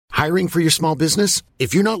Hiring for your small business?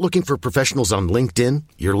 If you're not looking for professionals on LinkedIn,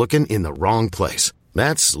 you're looking in the wrong place.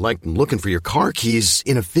 That's like looking for your car keys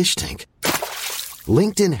in a fish tank.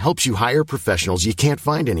 LinkedIn helps you hire professionals you can't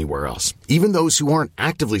find anywhere else, even those who aren't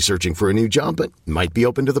actively searching for a new job but might be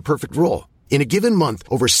open to the perfect role. In a given month,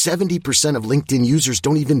 over 70% of LinkedIn users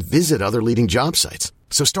don't even visit other leading job sites.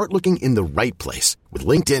 So start looking in the right place. With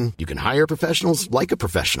LinkedIn, you can hire professionals like a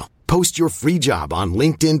professional. Post your free job on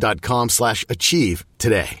linkedin.com/achieve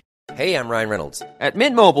today. Hey, I'm Ryan Reynolds. At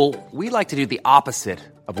Mint Mobile, we like to do the opposite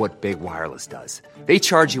of what Big Wireless does. They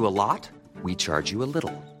charge you a lot, we charge you a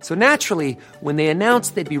little. So naturally, when they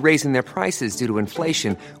announced they'd be raising their prices due to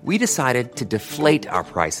inflation, we decided to deflate our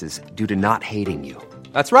prices due to not hating you.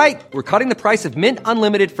 That's right. We're cutting the price of Mint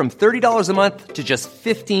Unlimited from $30 a month to just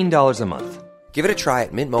 $15 a month. Give it a try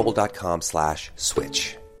at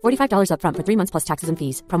mintmobile.com/switch. $45 up front for 3 months plus taxes and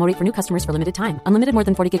fees. Promo rate for new customers for limited time. Unlimited more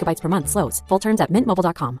than 40 gigabytes per month. Slows full terms at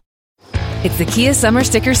mintmobile.com. It's the Kia Summer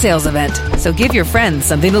Sticker Sales Event, so give your friends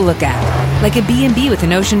something to look at. Like a B&B with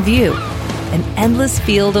an ocean view, an endless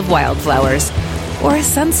field of wildflowers, or a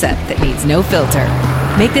sunset that needs no filter.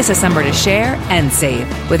 Make this a summer to share and save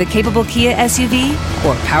with a capable Kia SUV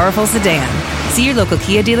or powerful sedan. See your local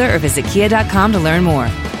Kia dealer or visit kia.com to learn more.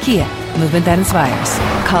 Kia, movement that inspires.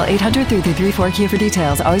 Call 800-3334-KIA for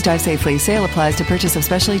details. Always drive safely. Sale applies to purchase of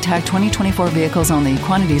specially tagged 2024 vehicles only.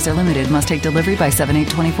 Quantities are limited. Must take delivery by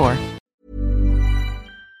 7/8/24.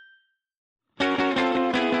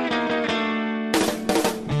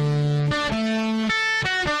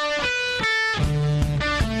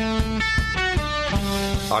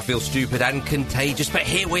 I feel stupid and contagious, but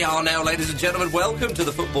here we are now, ladies and gentlemen. Welcome to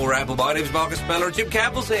the Football Ramble. My name's Marcus Speller and Jim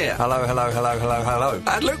Campbell's here. Hello, hello, hello, hello, hello.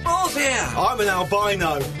 And Luke Moore's here. I'm an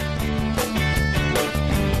albino.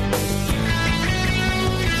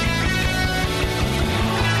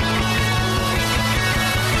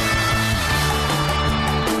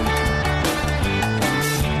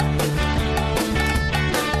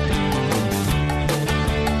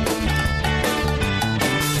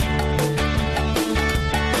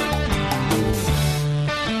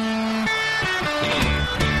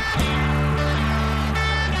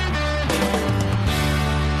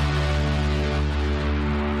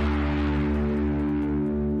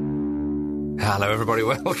 Hello, everybody.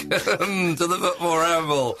 Welcome to the Football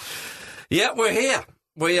Ramble. Yeah, we're here.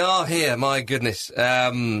 We are here. My goodness.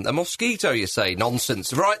 A mosquito, you say?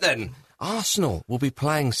 Nonsense. Right then. Arsenal will be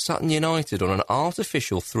playing Sutton United on an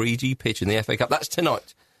artificial 3G pitch in the FA Cup. That's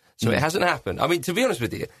tonight. So it hasn't happened. I mean, to be honest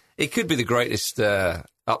with you, it could be the greatest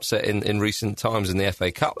upset in recent times in the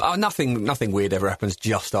FA Cup. Nothing weird ever happens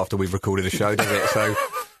just after we've recorded a show, does it? So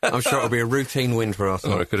I'm sure it'll be a routine win for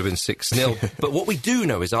Arsenal. Or it could have been 6-0. But what we do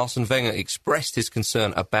know is Arsene Wenger expressed his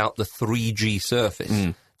concern about the 3G surface.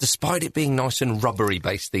 Despite it being nice and rubbery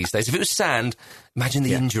based these days. If it was sand, imagine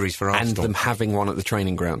the injuries for Arsenal. And them having one at the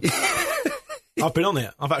training ground. I've been on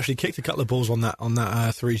it. I've actually kicked a couple of balls on that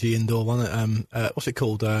 3G indoor one at, what's it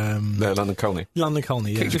called? London Colney. London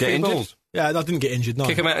Colney, yeah. Did you get injured? Balls? Yeah, I didn't get injured, no.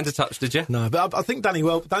 Kick him out into touch, did you? No, but I think Danny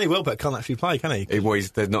Welbeck can't actually play, can he?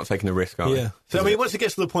 They're not taking a risk, are they? Yeah. So, I mean, once it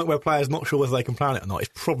gets to the point where players not sure whether they can play on it or not,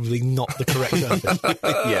 it's probably not the correct surface.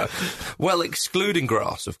 Yeah. Well, excluding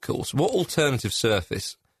grass, of course, what alternative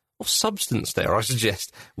surface or substance there, I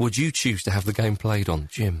suggest, would you choose to have the game played on,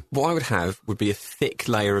 Jim? What I would have would be a thick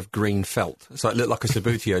layer of green felt. So it looked like a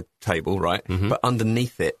Subbuteo table, right? Mm-hmm. But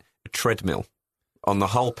underneath it, a treadmill on the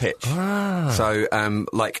whole pitch. So,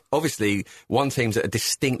 obviously, one team's at a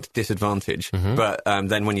distinct disadvantage, but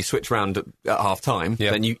then when you switch round at half-time,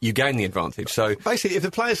 then you gain the advantage. So basically, if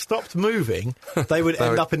the players stopped moving, they would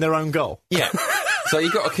end up in their own goal. Yeah. So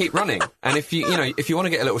you've got to keep running, and if you want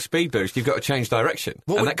to get a little speed boost, you've got to change direction,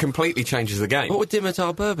 that completely changes the game. What would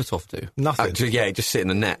Dimitar Berbatov do? Nothing. Just sit in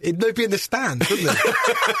the net. They'd be in the stands, wouldn't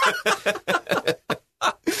they?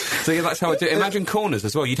 So that's how I do it. Imagine corners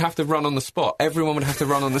as well. You'd have to run on the spot. Everyone would have to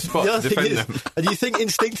run on the spot to defend them. And you think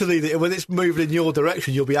instinctively that when it's moving in your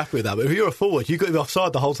direction, you'll be happy with that. But if you're a forward, you've got to be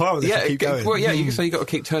offside the whole time and keep going. Well, yeah, so you've got to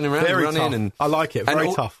keep turning around Very and running. tough. And I like it.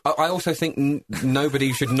 Very tough. I also think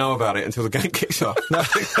nobody should know about it until the game kicks off.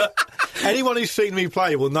 Anyone who's seen me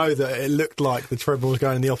play will know that it looked like the treadmill was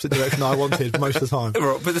going in the opposite direction I wanted most of the time.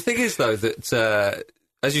 Right, but the thing is, though, that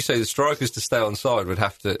as you say, the strikers to stay on side would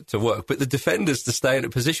have to work, but the defenders to stay in a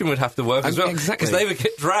position would have to work as well. Exactly. Because they would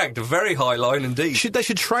get dragged a very high line indeed. They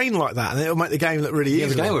should train like that, and it'll make the game look really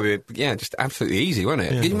easy. The game would be, just absolutely easy, wouldn't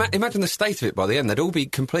it? Yeah. Imagine the state of it by the end. They'd all be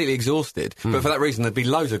completely exhausted, but for that reason, there'd be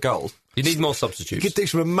loads of goals. You need more substitutes. You could do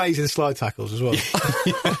some amazing slide tackles as well.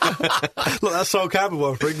 Look, that Sol Campbell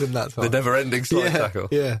one for England that time. The never-ending slide tackle.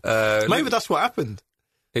 Yeah. Maybe that's what happened.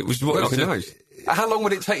 It was Who knows? How long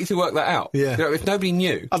would it take you to work that out? Yeah. You know, if nobody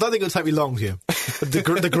knew. I don't think it'll take me long, Jim.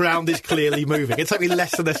 The ground is clearly moving. It'll take me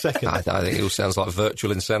less than a second. I think it all sounds like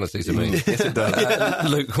virtual insanity to me. Yes, it does.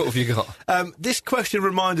 Luke, what have you got? This question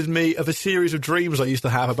reminded me of a series of dreams I used to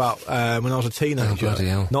have about when I was a teenager. bloody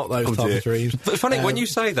hell. Not those type of dreams. But it's funny, when you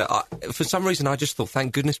say that, for some reason I just thought,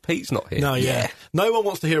 thank goodness Pete's not here. No, yeah. No one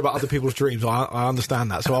wants to hear about other people's dreams. I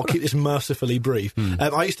understand that, so I'll keep this mercifully brief.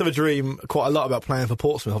 I used to have a dream quite a lot about playing for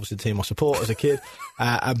Portsmouth, obviously the team I support as a kid,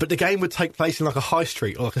 but the game would take place in like a high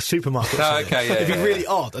street or like a supermarket. Oh, okay, yeah. It'd be really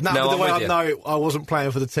odd, and that No, was the way I'm I'd with know I wasn't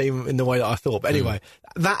playing for the team in the way that I thought. But anyway,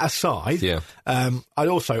 that aside, I'd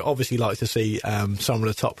also obviously like to see some of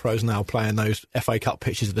the top pros now playing those FA Cup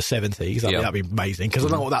pitches of the 70s. That'd be amazing, because I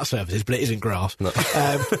don't know what that surface is, but it isn't grass. No.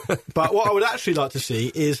 But what I would actually like to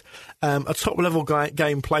see is a top-level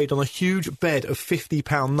game played on a huge bed of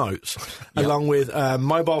 £50 notes, along with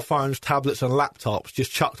mobile phones, tablets and laptops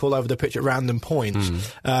just chucked all over the pitch at random points.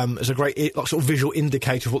 As a great sort of visual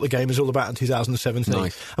indicator of what the game is all about in 2017.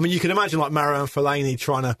 Nice. I mean, you can imagine like Marouane Fellaini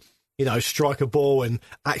trying to, strike a ball and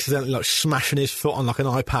accidentally like smashing his foot on like an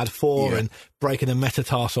iPad 4 and breaking a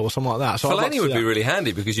metatarsal or something like that. So Fellaini would be really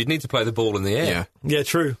handy because you'd need to play the ball in the air. Yeah,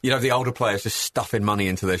 true. You know, the older players just stuffing money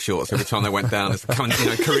into their shorts every time they went down. It's coming,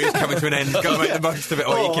 careers coming to an end. Got to make the most of it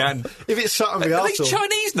all you can. If it's Sutton v Are Arsenal, these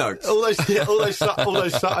Chinese notes? all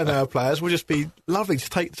those Sutton players will just be lovely.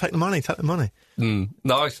 Just take the money. Take the money.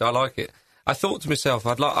 Nice, I like it. I thought to myself,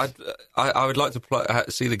 I would like to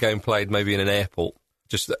see the game played maybe in an airport.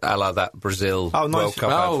 Just a la that Brazil World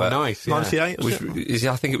Cup advert. Nice. 98,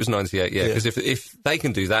 I think it was 98, because if they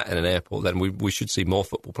can do that in an airport, then we should see more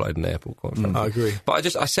football played in an airport, quite frankly. I agree.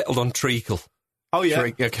 But I settled on treacle. Oh, yeah.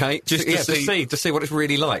 Okay. Just to see what it's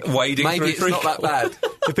really like. Wading Maybe through it's not that bad.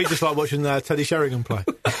 It'd be just like watching Teddy Sheringham play.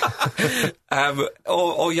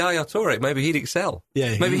 Or Yaya Toure, maybe he'd excel.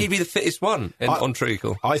 Yeah, maybe he'd be the fittest one on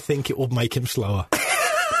treacle. I think it will make him slower.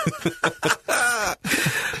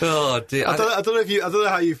 Oh dear! I don't know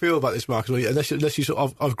how you feel about this, Mark. Unless you sort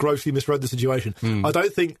of I've grossly misread the situation. I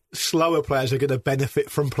don't think slower players are going to benefit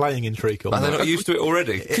from playing in treacle. Are they not used to it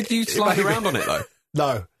already? Could you slide around on it though?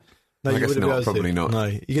 No, I you guess wouldn't be able to. Probably not. No,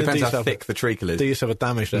 you're Depends how thick the treacle is. Do yourself a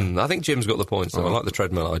damage there. I think Jim's got the points. Though. I like the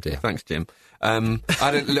treadmill idea. Thanks, Jim. I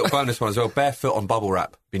had a little bonus one as well. Barefoot on bubble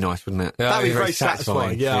wrap. Be nice, wouldn't it? That'd be very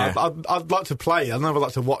satisfying. Yeah. I'd like to play. I'd never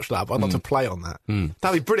like to watch that, but I'd like to play on that.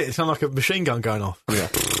 That'd be brilliant. It sounds like a machine gun going off. Yeah.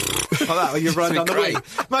 Like that, when you're running down the wing.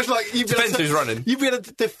 Imagine like Depends who's running. You'd be able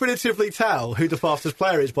to definitively tell who the fastest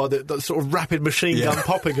player is by the sort of rapid machine gun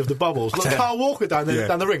popping of the bubbles. Like Carl Walker down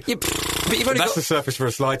the ring. Yeah, but you've only That's the surface for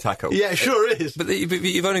a slide tackle. Yeah, it sure is. But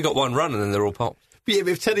you've only got one run and then they're all popped. But yeah,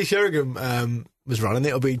 if Teddy Sheringham was running,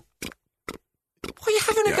 it'll be... Why are you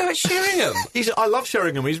having a go at Sheringham? I love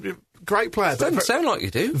Sheringham. He's a great player. Doesn't sound like you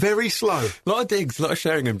do. Very slow. A lot of digs, a lot of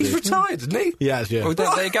Sheringham digs. He's retired, isn't he? He has, yeah. Well,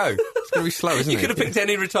 there you go. It's going to be slow, isn't it? You could have picked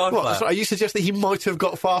any retired player. Sorry, are you suggesting he might have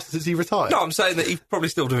got faster since he retired? No, I'm saying that he'd probably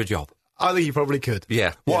still do a job. I think he probably could.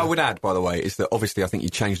 Yeah. What I would add, by the way, is that obviously I think you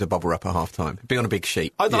change the bubble wrap at half time. Be on a big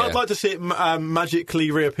sheet. I'd like to see it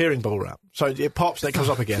magically reappearing bubble wrap. So it pops, then it comes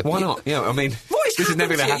up again. Why not? Yeah, I mean, this is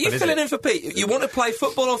never going to happen, You're filling in for Pete. You want to play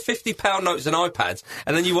football on £50 notes and iPads,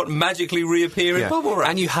 and then you want magically reappearing bubble wrap.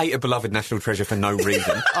 And you hate a beloved national treasure for no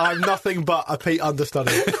reason. I'm nothing but a Pete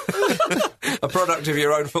understudy. A product of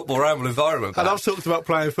your own football ramble environment. And I've talked about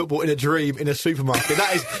playing football in a dream in a supermarket.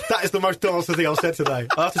 That is the most dancing thing I've said today.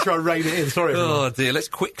 I'll have to try and rein it in. Sorry, everyone. Oh dear, let's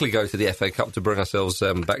quickly go to the FA Cup to bring ourselves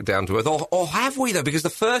back down to earth. Or have we, though? Because the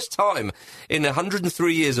first time in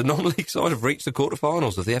 103 years a non-league side have reached the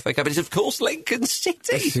quarterfinals of the FA Cup is, of course, Lincoln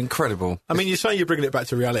City. It's incredible. I mean, you're saying you're bringing it back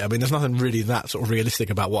to reality. I mean, there's nothing really that sort of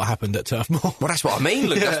realistic about what happened at Turf Moor. Well, that's what I mean,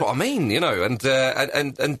 Luke. That's what I mean,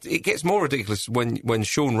 and it gets more ridiculous when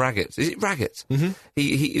Sean Raggett, is it Raggett? Mm-hmm.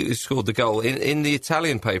 He scored the goal in the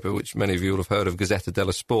Italian paper, which many of you will have heard of, Gazzetta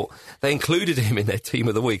dello Sport. They included him in their team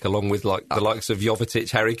of the week, along with the likes of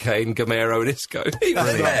Jovetic, Harry Kane, Gamero, and Isco. He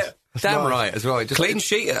was there. Damn right as well. Clean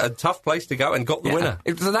sheet, a tough place to go, and got the winner.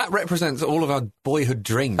 So that represents all of our boyhood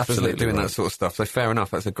dreams, absolutely, doing that sort of stuff. So fair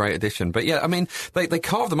enough, that's a great addition. But yeah, I mean, they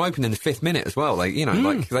carved them open in the 5th minute as well. They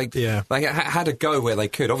had a go where they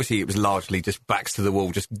could. Obviously, it was largely just backs to the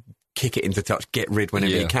wall, just kick it into touch, get rid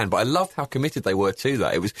whenever you can. But I loved how committed they were to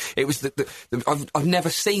that. It was I've never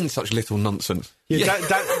seen such little nonsense. Yeah,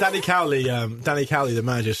 Danny Cowley, the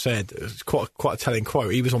manager, said, it was quite a telling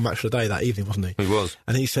quote. He was on Match of the Day that evening, wasn't he? He was.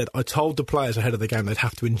 And he said, I told the players ahead of the game they'd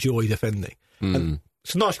have to enjoy defending. And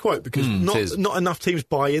it's a nice quote because not enough teams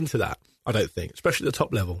buy into that, I don't think, especially at the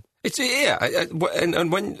top level.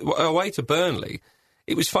 And when away to Burnley,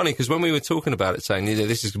 it was funny because when we were talking about it, saying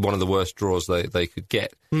this is one of the worst draws they could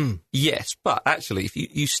get. Yes, but actually, if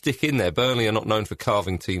you stick in there, Burnley are not known for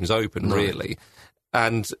carving teams open, really,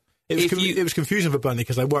 and. It was confusing for Burnley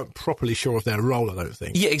because they weren't properly sure of their role, I don't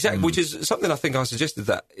think. Yeah, exactly, which is something I think I suggested,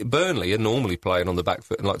 that Burnley are normally playing on the back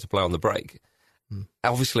foot and like to play on the break.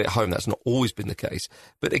 Obviously, at home, that's not always been the case.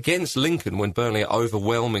 But against Lincoln, when Burnley are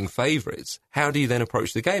overwhelming favourites, how do you then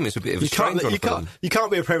approach the game? It's a bit of a strange one for them. You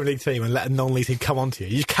can't be a Premier League team and let a non-league team come onto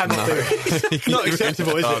you. You cannot do it. Not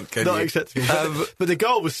acceptable, is it? Not acceptable. But the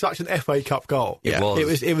goal was such an FA Cup goal. Yeah.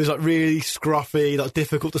 It was like really scruffy, like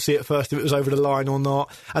difficult to see at first if it was over the line or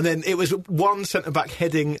not. And then it was one centre-back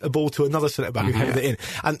heading a ball to another centre-back who headed it in.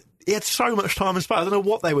 And he had so much time and space. I don't know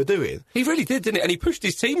what they were doing. He really did, didn't he? And he pushed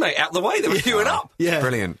his teammate out the way. They were queuing up. Yeah.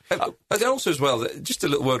 Brilliant. And also as well, just a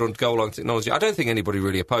little word on goal line technology. I don't think anybody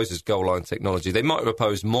really opposes goal line technology. They might have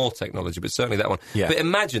opposed more technology, but certainly that one. Yeah. But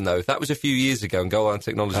imagine, though, if that was a few years ago and goal line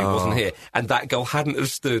technology wasn't here and that goal hadn't have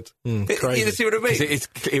stood. Crazy. You see what I mean?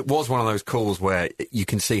 It was one of those calls where you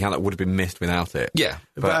can see how that would have been missed without it. Yeah.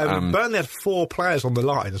 But Burnley had 4 players on the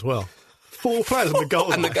line as well. 4 players on the goal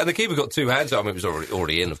line. And the keeper got 2 hands on him. It was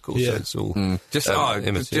already in, of course. Yeah. So it's all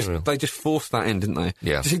They just forced that in, didn't they?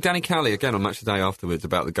 Yeah. Did you see Danny Cowley again on Match of the Day afterwards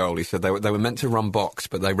about the goal? He said they were meant to run box,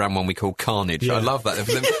 but they ran one we call Carnage. Yeah. I love that.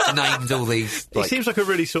 They've named all these. He seems like a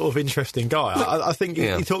really sort of interesting guy. I think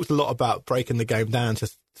he talks a lot about breaking the game down to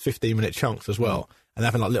 15-minute chunks as well, and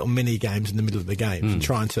having like little mini games in the middle of the game and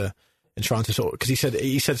trying to sort of, because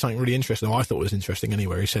he said something really interesting. I thought was interesting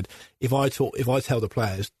anyway. He said if I tell the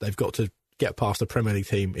players they've got to get past a Premier League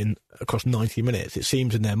team across 90 minutes, it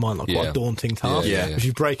seems in their mind like quite a daunting task. Yeah. If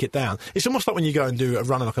you break it down, it's almost like when you go and do a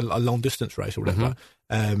run like a long distance race or whatever.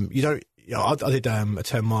 You don't. I did a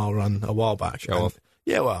 10-mile run a while back. Show off.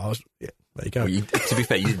 Yeah, well, there you go. Well, to be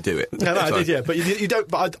fair, you did do it. No, I did, yeah. But you don't.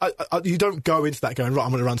 But you don't go into that going, right, I'm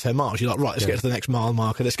going to run 10 miles. You're like, right, let's get to the next mile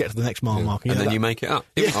marker. Let's get to the next mile marker. And then you make it up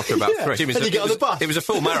after about 3. Jim, then you get on the bus. It was a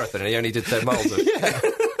full marathon and he only did 10 miles.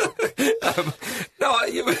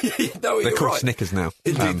 They're called Snickers now.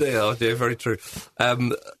 Indeed they are, dear, very true.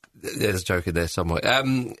 There's a joke in there somewhere.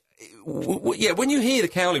 When you hear the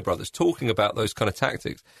Cowley brothers talking about those kind of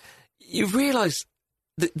tactics, you realise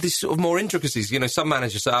this sort of more intricacies. You know, some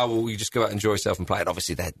managers say, you just go out and enjoy yourself and play. And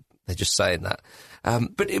obviously they're just saying that.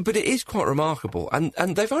 But it is quite remarkable. And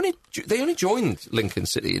they only joined Lincoln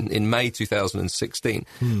City in May 2016.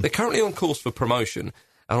 They're currently on course for promotion.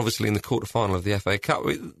 And obviously in the quarter-final of the FA Cup.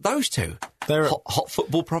 Those two, they're hot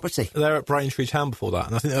football property. They're at Braintree Town before that,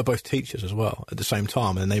 and I think they were both teachers as well at the same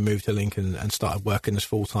time, and then they moved to Lincoln and started working as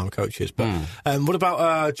full-time coaches. But what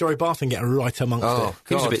about Joey Barton getting right amongst it?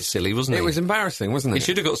 He was a bit silly, wasn't he? It was embarrassing, wasn't it? He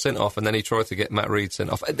should have got sent off, and then he tried to get Matt Reed sent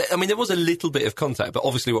off. I mean, there was a little bit of contact, but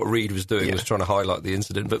obviously what Reed was doing was trying to highlight the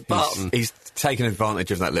incident. But Barton... He's taken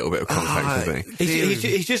advantage of that little bit of contact, hasn't he?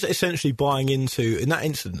 He's just essentially buying into... In that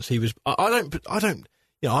instance, he was... I don't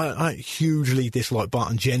hugely dislike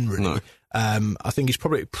Barton generally. No. I think he's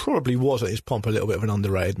probably was at his pomp a little bit of an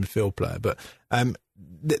underrated midfield player, but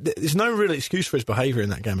there's no real excuse for his behaviour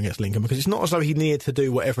in that game against Lincoln, because it's not as though he needed to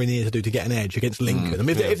do whatever he needed to do to get an edge against Lincoln. I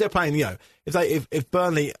mean, if they're playing, if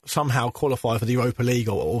Burnley somehow qualify for the Europa League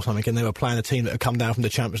or something, and they were playing a team that had come down from the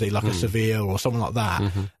Champions League, like a Sevilla or someone like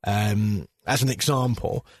that, as an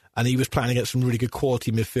example, and he was playing against some really good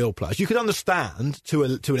quality midfield players, you could understand to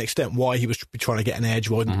an extent why he was trying to get an edge,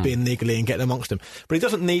 why being niggly and getting amongst them. But he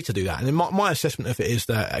doesn't need to do that. And my assessment of it is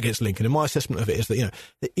that against Lincoln, and my assessment of it is that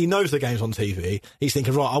he knows the game's on TV. He's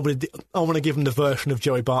thinking, right, I want to give him the version of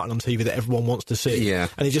Joey Barton on TV that everyone wants to see. Yeah.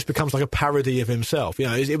 And he just becomes like a parody of himself.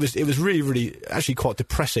 It was really, really actually quite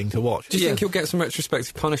depressing to watch. Do you think he'll get some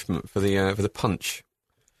retrospective punishment for the punch?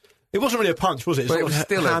 It wasn't really a punch, was it? It was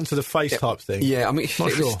still a hand to the face type thing. Yeah, I mean, it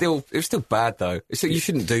was still bad though. You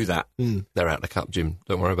shouldn't do that. They're out of the cup, Jim.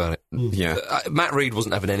 Don't worry about it. Yeah, Matt Reed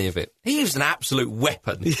wasn't having any of it. He was an absolute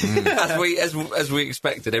weapon, as we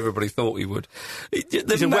expected. Everybody thought he would.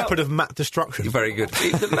 He's a weapon of mat destruction. Very good.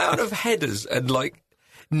 The amount of headers and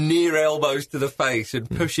near elbows to the face and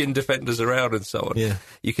pushing defenders around and so on. Yeah.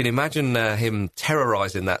 You can imagine him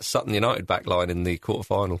terrorising that Sutton United backline in the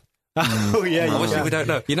quarter-final. Oh, yeah. Obviously, we don't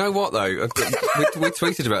know. You know what, though? we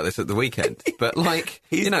tweeted about this at the weekend, but,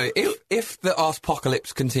 if the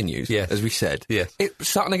arsepocalypse continues, as we said,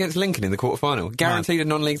 Sutton against Lincoln in the quarter-final, guaranteed a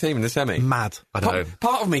non-league team in the semi. Mad. I know.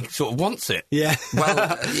 Part of me sort of wants it. Yeah.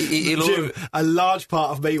 Well, Jim, a large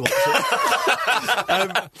part of me wants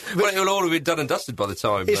it. It'll all have been done and dusted by the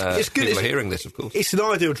time it's good. People are hearing this, of course. It's an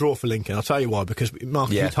ideal draw for Lincoln, I'll tell you why, because,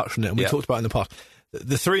 Mark, you touched on it, and we talked about it in the past.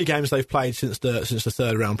 the 3 games they've played since the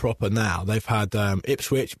third round proper now, they've had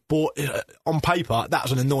Ipswich. On paper, that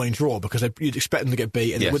was an annoying draw because you'd expect them to get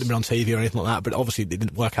beat and it wouldn't have been on TV or anything like that, but obviously it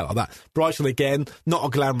didn't work out like that. Brighton, again, not a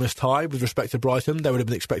glamorous tie with respect to Brighton. They would have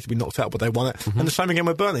been expected to be knocked out, but they won it. And the same again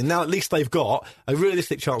with Burnley. Now at least they've got a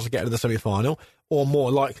realistic chance of getting to the semi-final, or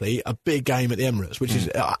more likely, a big game at the Emirates, which is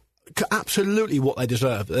absolutely what they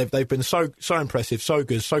deserve. They've been so impressive, so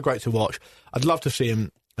good, so great to watch. I'd love to see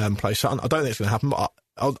him play Sutton. I don't think it's going to happen, but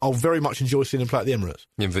I'll very much enjoy seeing him play at the Emirates.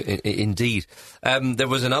 Indeed. There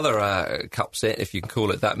was another cup set, if you can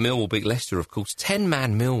call it that. Millwall beat Leicester, of course.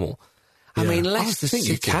 10-man Millwall. I mean, Leicester City. I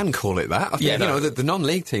think you can call it that. I think, the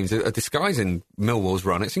non-league teams are disguising Millwall's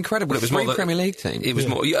run. It's incredible. It was more Premier League team. It was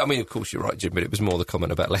more. Yeah, I mean, of course you're right, Jim, but it was more the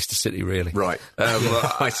comment about Leicester City, really. Right.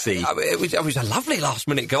 I see. I mean, it was a lovely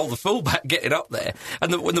last-minute goal. The fullback getting up there,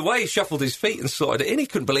 and when the way he shuffled his feet and slotted it in, he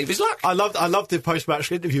couldn't believe his luck. I loved the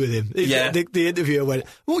post-match interview with him. Yeah. The interviewer went,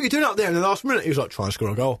 "What are you doing up there in the last minute?" He was like, "Try and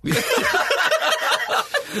score a goal."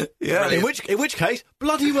 Yeah. In which case,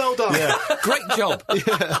 bloody well done. Yeah. Great job.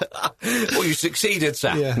 Well, you succeeded,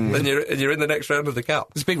 Sam. Yeah. And you're in the next round of the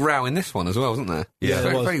cup. There's a big row in this one as well, wasn't there? Yeah,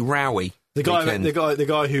 very rowy. The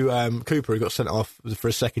guy who Cooper, who got sent off for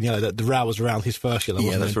a second yellow. The row was around his first yellow.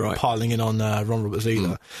 Yeah, that's right. Piling in on Ron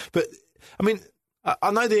Robert-Zieler. But I mean,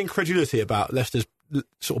 I know the incredulity about Leicester's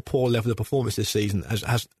sort of poor level of performance this season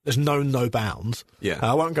has known no bounds. Yeah.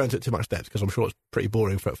 I won't go into it too much depth because I'm sure it's pretty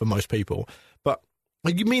boring for most people. But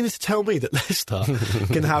you mean to tell me that Leicester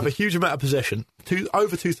can have a huge amount of possession,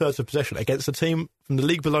 over 2/3 of possession, against a team from the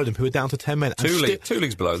league below them who are down to 10 men? Two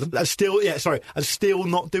leagues below them. And still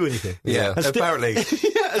not do anything. Yeah, apparently. And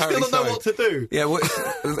still not know what to do. Yeah, well,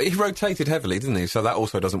 he rotated heavily, didn't he? So that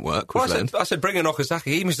also doesn't work. Well, I said bring in Okazaki.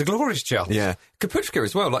 He missed the glorious chance. Yeah, Kapuchka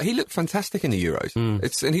as well. Like, he looked fantastic in the Euros.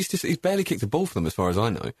 And he's barely kicked a ball for them as far as I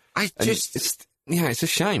know. It's a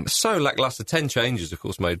shame. So lacklustre. 10 changes, of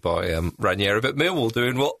course, made by Ranieri, but Millwall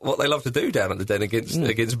doing what they love to do down at the Den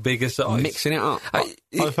against bigger sides. Mixing it up. I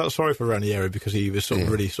felt sorry for Ranieri because he was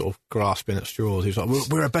really grasping at straws. He was like,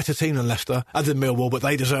 we're a better team than Leicester, other than Millwall, but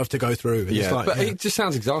they deserve to go through. And he just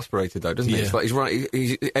sounds exasperated, though, doesn't he? It's like he's right.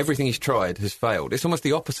 Everything he's tried has failed. It's almost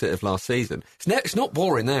the opposite of last season. It's not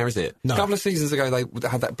boring there, is it? No. A couple of seasons ago, they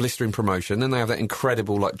had that blistering promotion. Then they have that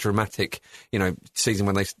incredible, dramatic, season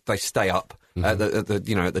when they stay up. At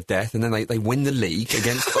the death, and then they win the league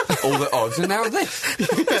against all the odds, and now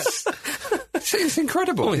this. It's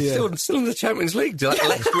incredible. Oh, he's still in the Champions League.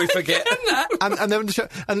 Lest we forget that.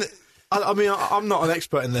 And I mean, I'm not an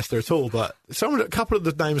expert in Leicester at all, but a couple of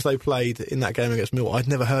the names they played in that game against Millwall, I'd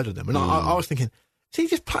never heard of them, and I was thinking,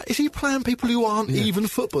 is he playing people who aren't even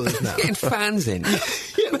footballers now? Getting fans in.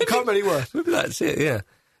 Can't be any worse. Maybe that's it. Yeah.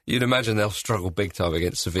 You'd imagine they'll struggle big time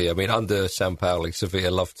against Sevilla. I mean, under Sampaoli, Sevilla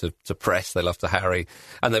love to press, they love to harry,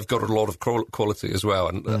 and they've got a lot of quality as well.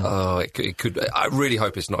 And it could. I really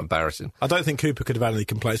hope it's not embarrassing. I don't think Cooper could have had any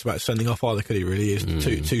complaints about sending off either, could he? Really, is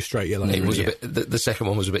two straight yellows. It was a bit. The second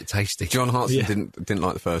one was a bit tasty. John Hartson didn't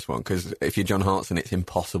like the first one because if you're John Hartson, it's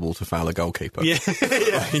impossible to foul a goalkeeper. Yeah,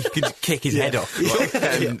 he could kick his head off.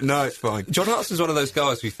 No, it's fine. John Hartson's one of those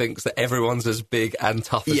guys who thinks that everyone's as big and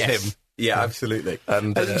tough as him. Yeah, absolutely.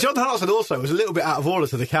 And John Hartson also was a little bit out of order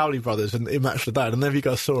to the Cowley brothers in Match of the Day. I don't know if you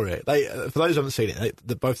guys saw it. For those who haven't seen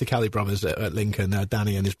it, both the Cowley brothers at Lincoln,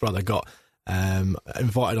 Danny and his brother, got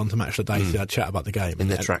invited onto Match of the Day to have a chat about the game in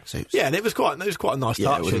their tracksuits. Yeah, and it was quite a nice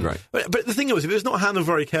touch. It was great. But the thing was, if it was not handled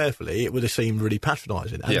very carefully, it would have seemed really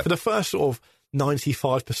patronising. And for the first sort of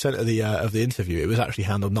 95% of the interview, it was actually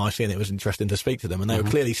handled nicely, and it was interesting to speak to them. And they were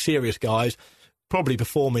clearly serious guys, probably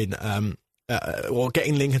performing. Or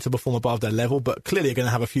getting Lincoln to perform above their level, but clearly are going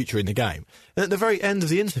to have a future in the game. And at the very end of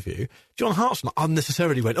the interview, John Hartson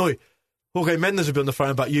unnecessarily went, "Oi, Jorge Mendes will be on the phone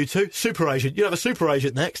about you two. Super agent. You have a super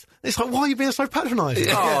agent next." And it's like, why are you being so patronising?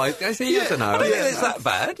 I don't know. I don't think it's that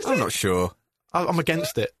bad. I'm not sure. I'm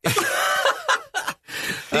against it. He's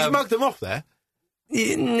mugged them off there.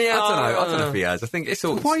 I don't know if he has. I think it's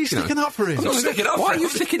all. Why are you sticking up for him? Why are you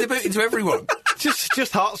sticking the boot into everyone?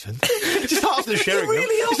 just Hartson. Just Hartson and Sheringham.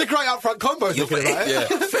 It's a great upfront combo. Thinking about it. Yeah.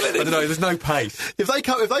 I don't know. There's no pace. If they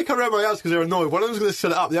come around my house because they're annoyed, one of them's going to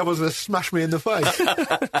set it up, the other one's going to smash me in the face.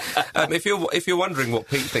 If you're wondering what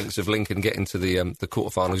Pete thinks of Lincoln getting to the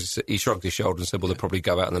quarterfinals, he shrugged his shoulder and said, "Well, they'll probably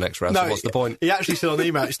go out in the next round. So what's the point?" He actually said on the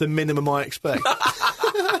email, "It's the minimum I expect."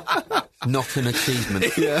 Not an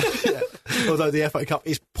achievement. Yeah. Although the FA Cup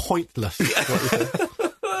is pointless.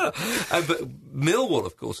 But Millwall,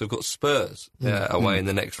 of course, have got Spurs away in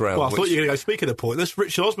the next round. Well, I thought you were going to go, speaking of pointless,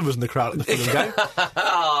 Richard Osman was in the crowd at the Fulham game.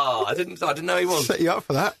 Oh, I didn't know he was. Set you up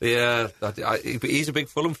for that. Yeah, but he's a big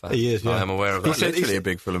Fulham fan. He is, yeah. I am aware of that. He's literally a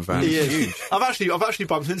big Fulham fan. He is. Huge. I've actually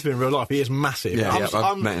bumped into him in real life. He is massive. Yeah,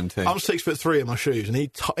 I've met him too. I'm 6'3" in my shoes, and he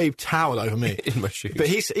towered over me. In my shoes. But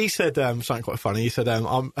he said something quite funny. He said, at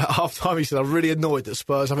half time, he said, I'm really annoyed that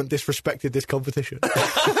Spurs haven't disrespected this competition.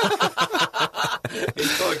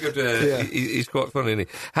 He's quite good. He's quite funny, isn't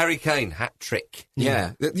he? Harry Kane, hat-trick.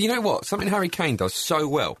 Yeah. You know what? Something Harry Kane does so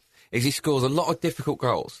well is he scores a lot of difficult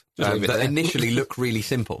goals that initially look really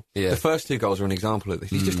simple. Yeah. The first 2 goals are an example of this.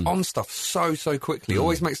 He's just on stuff so quickly.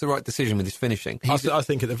 Always makes the right decision with his finishing. I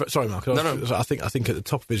think sorry, Mark. I think at the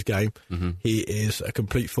top of his game, he is a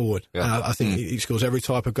complete forward. Yeah. I think he scores every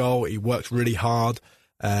type of goal. He works really hard.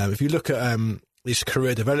 If you look at his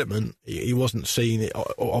career development, he wasn't seen.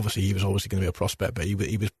 Obviously, he was going to be a prospect, but he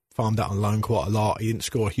was farmed out on loan quite a lot. He didn't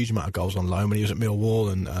score a huge amount of goals on loan when he was at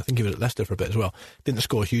Millwall, and I think he was at Leicester for a bit as well. Didn't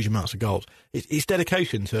score huge amounts of goals. His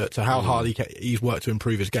dedication to how hard he's worked to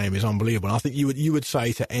improve his game is unbelievable. And I think you would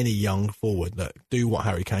say to any young forward that do what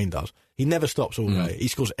Harry Kane does. He never stops all day. He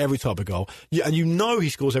scores every type of goal. And you know he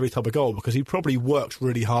scores every type of goal because he probably works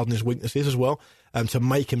really hard on his weaknesses as well, to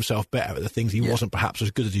make himself better at the things he wasn't perhaps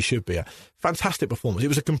as good as he should be at. Fantastic performance. It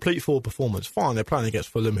was a complete forward performance. Fine, they're playing against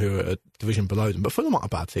Fulham, who are a division below them, but Fulham aren't a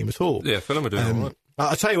bad team at all. Yeah, Fulham are doing all right.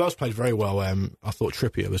 I'll tell you who else played very well. I thought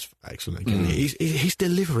Trippier was excellent. His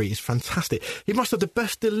delivery is fantastic. He must have the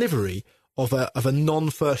best delivery of a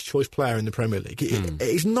non-first choice player in the Premier League.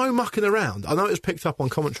 He's no mucking around. I know it was picked up on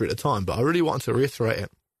commentary at the time, but I really wanted to reiterate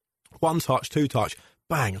it. 1 touch, 2 touch,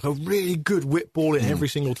 bang, a really good whip ball in every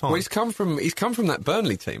single time. Well, he's come from that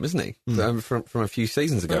Burnley team, isn't he? From a few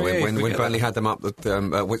seasons ago when Burnley had them up. When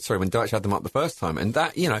Dyche had them up the first time, and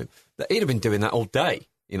that he'd have been doing that all day.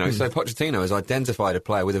 So Pochettino has identified a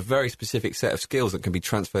player with a very specific set of skills that can be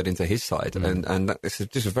transferred into his side, and this is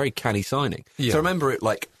just a very canny signing. Yeah. So remember it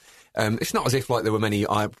like. It's not as if there were many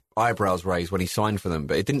eyebrows raised when he signed for them,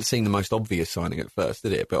 but it didn't seem the most obvious signing at first,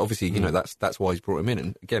 did it? But obviously, that's why he's brought him in,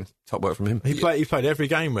 and again, top work from him. He played every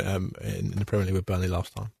game in the Premier League with Burnley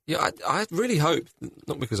last time. Yeah, I really hope,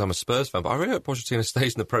 not because I'm a Spurs fan, but I really hope Pochettino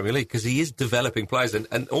stays in the Premier League because he is developing players,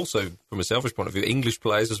 and also from a selfish point of view, English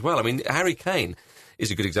players as well. I mean, Harry Kane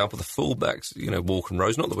is a good example. The fullbacks, Walker and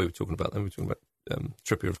Rose, not that we were talking about them, we were talking about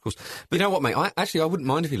Trippier, of course. But you know what, mate? I wouldn't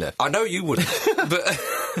mind if he left. I know you wouldn't,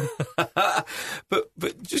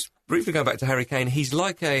 but just briefly going back to Harry Kane, he's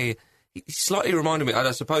slightly reminded me.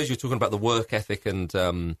 I suppose you're talking about the work ethic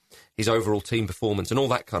and his overall team performance and all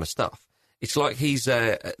that kind of stuff. It's like he's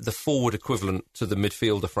the forward equivalent to the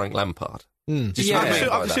midfielder Frank Lampard. I see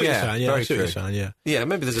what you're saying. Yeah,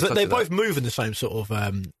 maybe there's. They both move in the same sort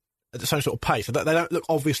of. At the same sort of pace. They don't look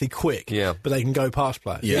obviously quick, but they can go past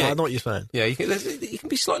players. Yeah, I know what you're saying. Yeah, he can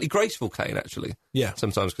be slightly graceful, Kane, actually. Yeah.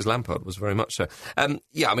 Sometimes, because Lampard was very much so. I mean,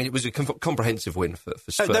 it was a comprehensive win for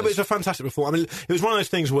Spurs. It was a fantastic performance. I mean, it was one of those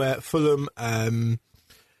things where Fulham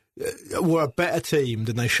were a better team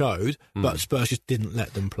than they showed, but Spurs just didn't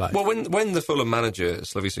let them play. Well, when the Fulham manager,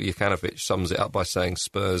 Slaviša Jokanovic, sums it up by saying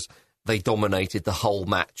Spurs, they dominated the whole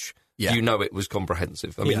match. Yeah. It was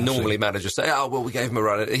comprehensive. I mean, normally managers say, we gave him a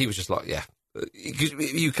run. He was just like,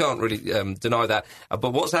 you can't really deny that.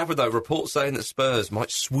 But what's happened, though, reports saying that Spurs might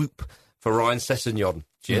swoop for Ryan Sessegnon,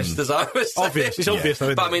 just as I was saying. Obvious. It's obvious, though,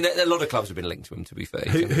 isn't it? But, I mean, a lot of clubs have been linked to him, to be fair.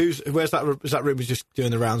 Where's that? Is that rumour just doing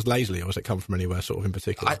the rounds lazily, or has it come from anywhere, sort of, in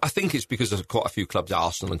particular? I think it's because there's quite a few clubs,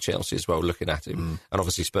 Arsenal and Chelsea as well, looking at him. And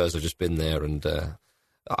obviously Spurs have just been there and...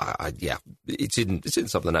 it's in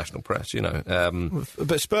some of the national press,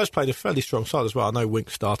 But Spurs played a fairly strong side as well. I know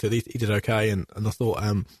Winks started; he did okay, and I thought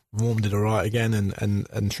Vorm did all right again, and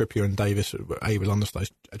Trippier and Davis were able to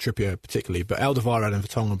understand Trippier particularly. But Alderweireld and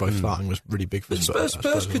Vertonghen both starting was really big for them.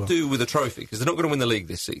 Spurs could do with a trophy because they're not going to win the league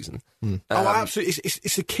this season. Absolutely!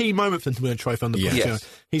 It's a key moment for them to win a trophy under Pochettino. Yes.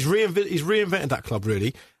 He's reinvented that club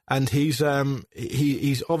really. And he's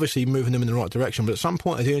obviously moving them in the right direction, but at some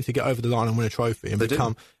point they do need to get over the line and win a trophy and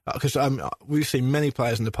become. Because we've seen many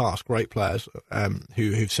players in the past, great players,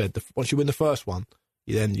 who've said once you win the first one,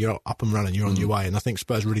 you're up and running, you're on your way. And I think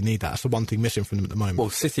Spurs really need that. That's the one thing missing from them at the moment. Well,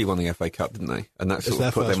 City won the FA Cup, didn't they? And that sort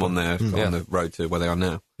of put them on the road to where they are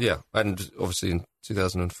now. Yeah, and obviously in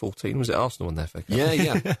 2014 was it Arsenal won the FA Cup?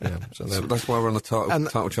 Yeah. So that's why we're on the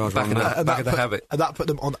title charge back of the habit. And that put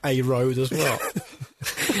them on a road as well.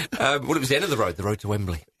 It was the end of the road to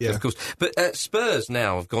Wembley, of course. But Spurs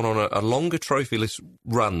now have gone on a longer trophyless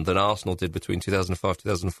run than Arsenal did between 2005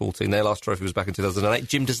 2014. Their last trophy was back in 2008.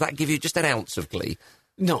 Jim, does that give you just an ounce of glee?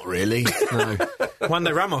 Not really, no.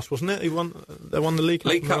 Juande Ramos, wasn't it? They won the League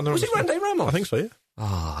Cup. League Cup. Was it Juande Ramos? I think so, yeah.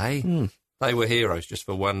 Oh, hey. They were heroes just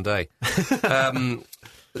for one day.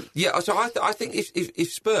 Yeah, so I think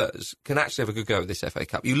if Spurs can actually have a good go at this FA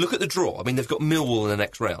Cup, you look at the draw. I mean, they've got Millwall in the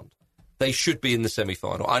next round. They should be in the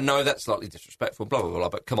semi-final. I know that's slightly disrespectful, blah, blah, blah,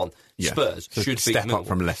 but come on. Yeah. Spurs should be step up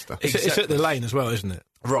from Leicester. Exactly. It's at the Lane as well, isn't it?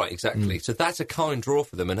 Right, exactly. So that's a kind draw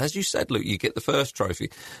for them. And as you said, Luke, you get the first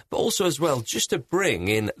trophy. But also as well, just to bring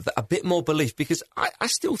in a bit more belief, because I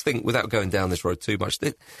still think, without going down this road too much,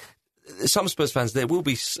 that some Spurs fans, there will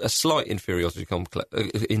be a slight inferiority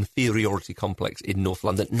complex in North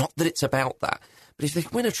London. Not that it's about that. But if they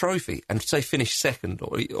win a trophy and, say, finish second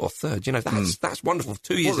or third, that's wonderful.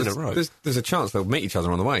 2 years in a row. There's a chance they'll meet each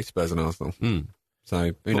other on the way, Spurs and Arsenal.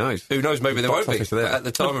 So, who knows? Who knows? Maybe they won't be at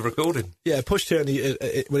the time of recording. Yeah,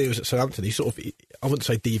 Pochettino, when he was at Southampton, he sort of, I wouldn't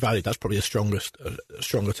say devalued, that's probably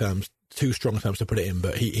stronger terms, too strong terms to put it in,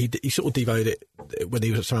 but he sort of devalued it when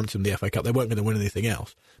he was at Southampton in the FA Cup. They weren't going to win anything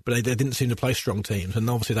else, but they didn't seem to play strong teams, and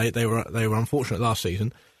obviously they were unfortunate last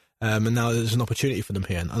season, and now there's an opportunity for them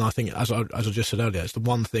here, and I think, as I just said earlier, it's the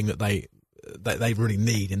one thing that they really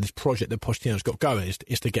need in this project that Pochettino's got going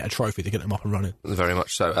is to get a trophy, to get them up and running. Very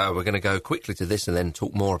much so. We're going to go quickly to this and then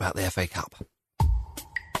talk more about the FA Cup.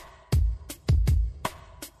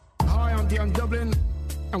 Hi, I'm Dion Dublin,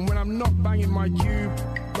 and when I'm not banging my cube,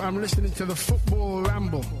 I'm listening to the Football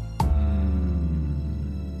Ramble.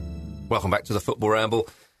 Welcome back to the Football Ramble.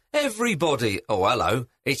 Everybody, oh hello,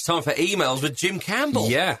 it's time for emails with Jim Campbell.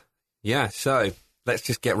 Yeah, so let's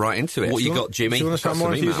just get right into it. What you got, Jimmy? Do you want to sound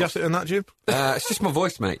more enthusiastic than that, Jim? It's just my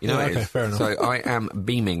voice, mate. You know okay, fair enough. So I am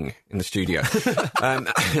beaming in the studio.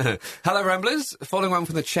 Hello, Ramblers. Following on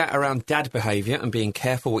from the chat around dad behaviour and being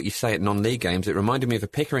careful what you say at non-league games, it reminded me of a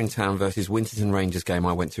Pickering Town versus Winterton Rangers game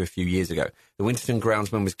I went to a few years ago. The Winterton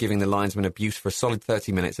groundsman was giving the linesman abuse for a solid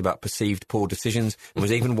 30 minutes about perceived poor decisions and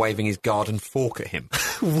was even waving his garden fork at him.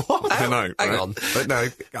 What? I know. Hang on. But no,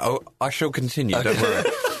 I shall continue, okay. Don't worry.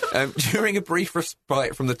 During a brief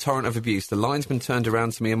respite from the torrent of abuse, the linesman turned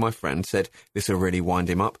around to me and my friend, said, "This will really wind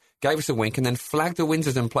him up," gave us a wink and then flagged the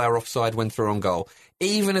Winterton player offside when through on goal.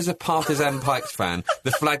 Even as a Partizan Pikes fan,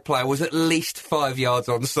 the flag player was at least 5 yards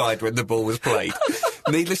onside when the ball was played.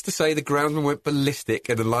 Needless to say, the groundsman went ballistic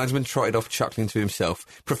and the linesman trotted off chuckling to himself.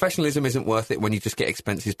 Professionalism isn't worth it when you just get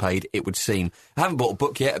expenses paid, it would seem. I haven't bought a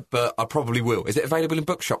book yet, but I probably will. Is it available in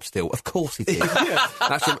bookshops still? Of course it is. Yeah.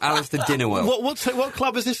 That's from Alistair Dinnerwell. What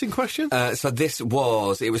club is this in question? So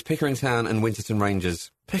it was Pickering Town and Winterton Rangers.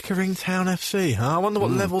 Pickering Town FC, huh? I wonder what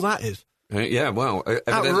level that is. Yeah, well...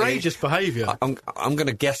 outrageous behaviour. I'm going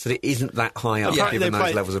to guess that it isn't that high up, given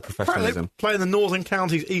those levels of professionalism. They play in the Northern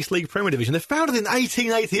Counties East League Premier Division. They're founded in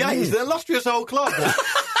 1888. It's an illustrious old club.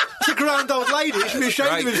 It's a grand old lady. He should be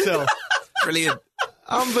ashamed of himself. Brilliant.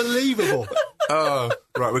 Unbelievable. Oh,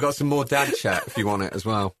 right, we've got some more dad chat if you want it as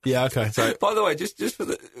well. Yeah, okay. So, by the way, just for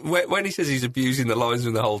when he says he's abusing the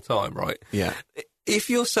linesman the whole time, right? Yeah.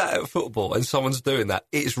 If you're sat at football and someone's doing that,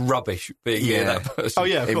 it's rubbish being near that person. Oh,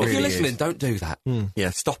 yeah, of course. If you're listening, don't do that.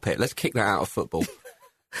 Yeah, stop it. Let's kick that out of football.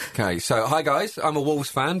 Okay, so, hi guys, I'm a Wolves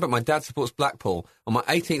fan, but my dad supports Blackpool. On my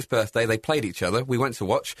 18th birthday, they played each other. We went to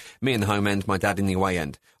watch, me in the home end, my dad in the away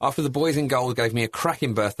end. After the boys in goal gave me a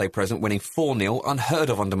cracking birthday present, winning 4-0, unheard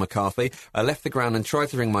of under McCarthy, I left the ground and tried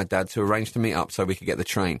to ring my dad to arrange to meet up so we could get the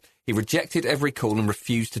train. He rejected every call and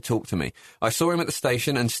refused to talk to me. I saw him at the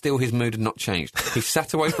station and still his mood had not changed. He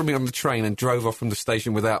sat away from me on the train and drove off from the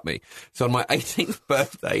station without me. So on my 18th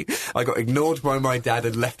birthday, I got ignored by my dad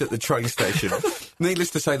and left at the train station.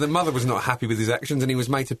 Needless to say, the mother was not happy with his actions and he was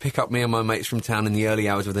made to pick up me and my mates from town in the early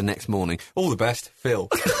hours of the next morning. All the best, Phil.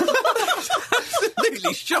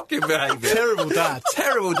 Absolutely shocking behaviour. Terrible dad.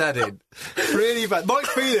 Terrible dadding. Really bad. Mike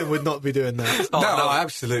Phelan would not be doing that. No,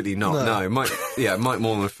 absolutely not. No. Mike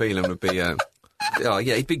Moore and Phelan would be...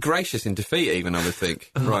 he'd be gracious in defeat even, I would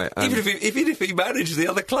think. Right. Even if he managed the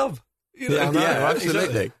other club. You know,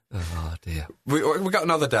 absolutely. Oh, dear. We got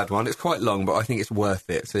another dad one. It's quite long, but I think it's worth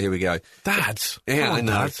it. So here we go. Dads? Yeah, I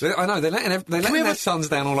know. Dads. I know. They're letting their sons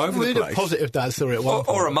down all over the place. A positive dad story at one point.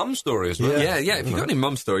 Or a mum story as well. Yeah. If you've got any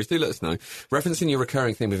mum stories, do let us know. Referencing your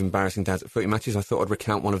recurring theme of embarrassing dads at footy matches, I thought I'd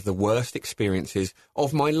recount one of the worst experiences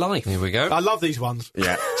of my life. Here we go. I love these ones.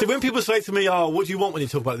 Yeah. So when people say to me, "Oh, what do you want when you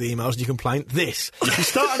talk about the emails and you complain?" This. You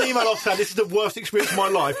start an email off saying, "This is the worst experience of my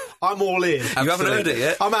life." I'm all in. You haven't heard it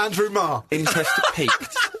yet? I'm Andrew Marr. Interest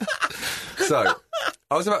peaked. So,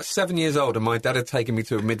 I was about 7 years old and my dad had taken me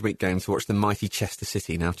to a midweek game to watch the mighty Chester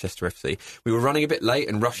City, now Chester FC. We were running a bit late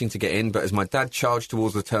and rushing to get in, but as my dad charged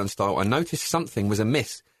towards the turnstile, I noticed something was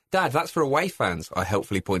amiss. "Dad, that's for away fans," I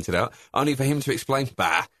helpfully pointed out, only for him to explain,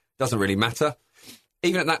 "Bah, doesn't really matter."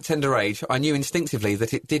 even at that tender age, I knew instinctively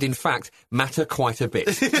that it did, in fact, matter quite a bit.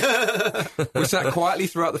 We sat quietly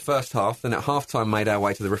throughout the first half, then at half-time made our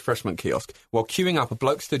way to the refreshment kiosk. While queuing up, a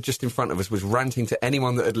bloke stood just in front of us was ranting to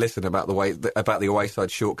anyone that had listened about the away side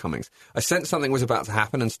shortcomings. I sensed something was about to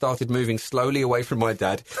happen and started moving slowly away from my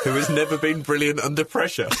dad, who has never been brilliant under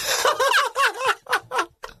pressure.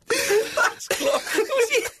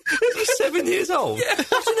 Was he 7 years old? Yeah.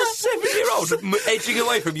 Imagine a 7-year-old edging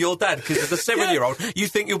away from your dad because as a 7-year-old you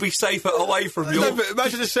think you'll be safer away from your... No, but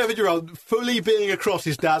imagine a 7-year-old fully being across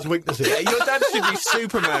his dad's weaknesses. Yeah, your dad should be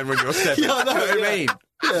Superman when you're 7. Yeah, I know what I mean.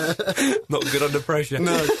 Yeah. Not good under pressure.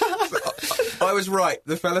 No. I was right.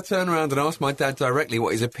 The fella turned around and asked my dad directly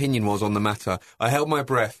what his opinion was on the matter. I held my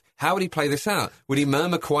breath. How would he play this out? Would he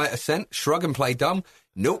murmur quiet assent, shrug and play dumb?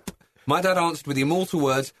 Nope. My dad answered with the immortal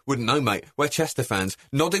words, "Wouldn't know, mate. We're Chester fans,"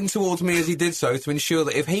 nodding towards me as he did so to ensure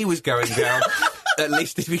that if he was going down, at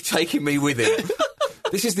least he'd be taking me with him.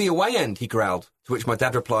 "This is the away end," he growled, to which my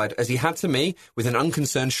dad replied, as he had to me, with an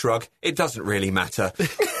unconcerned shrug, "It doesn't really matter."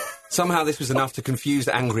 Somehow this was enough to confuse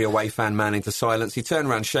the angry away fan man into silence. He turned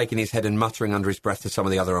around shaking his head and muttering under his breath to some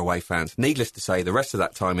of the other away fans. Needless to say, the rest of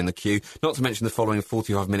that time in the queue, not to mention the following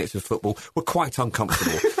 45 minutes of football, were quite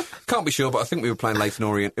uncomfortable. Can't be sure, but I think we were playing Leyton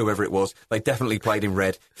Orient, whoever it was. They definitely played in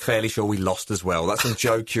red. Fairly sure we lost as well. That's from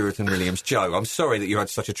Joe Curitan-Williams. Joe, I'm sorry that you had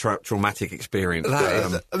such a traumatic experience.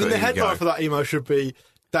 I mean, the headline for that email should be,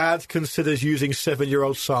 "Dad considers using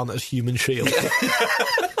 7-year-old son as human shield."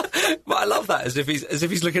 But I love that, as if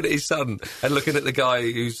he's looking at his son and looking at the guy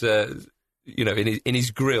who's, in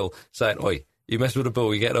his grill, saying, "Oi, you mess with the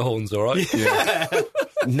ball, you get the horns, all right?" Yeah.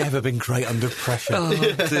 Never been great under pressure. Oh,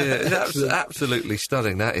 dear. That's absolutely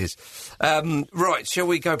stunning, that is. Right, shall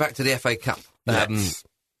we go back to the FA Cup? Yes.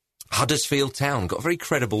 Huddersfield Town got a very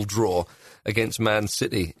credible draw against Man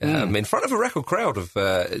City in front of a record crowd of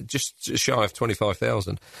just shy of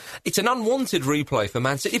 25,000. It's an unwanted replay for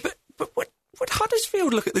Man City, but would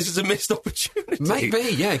Huddersfield look at this as a missed opportunity?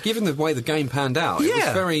 Maybe, yeah, given the way the game panned out. It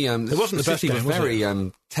was very... it wasn't the best game, was very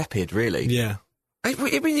tepid, really. Yeah. I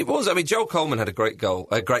mean, it was. I mean, Joel Coleman had a great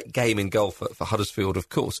game in goal for Huddersfield, of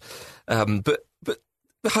course. But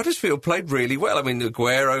Huddersfield played really well. I mean,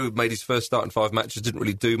 Aguero made his first start in 5 matches, didn't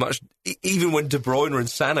really do much. Even when De Bruyne and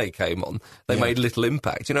Sané came on, they made little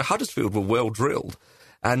impact. You know, Huddersfield were well drilled.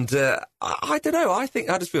 And I don't know. I think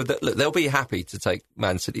Huddersfield, look, they'll be happy to take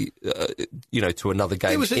Man City, to another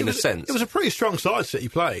game in a sense. It was a pretty strong side City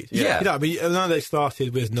played. Yeah. You know, I mean, I know they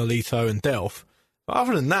started with Nolito and Delph. But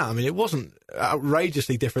other than that, I mean, it wasn't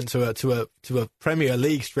outrageously different to a Premier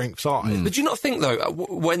League strength side. But do you not think though,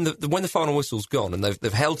 when the final whistle's gone and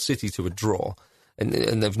they've held City to a draw and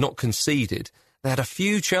they've not conceded, they had a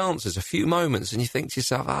few chances, a few moments, and you think to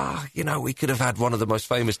yourself, we could have had one of the most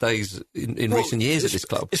famous days in recent years at this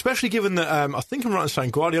club. Especially given that I think I'm right in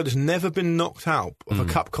saying Guardiola's never been knocked out of a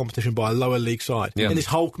cup competition by a lower league side in his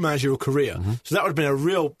whole managerial career. So that would have been a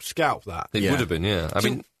real scalp. It would have been, yeah. I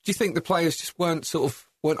mean, do you think the players just weren't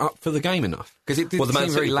up for the game enough? Because it did seem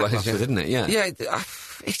very lacklustre, didn't it? Yeah. Yeah,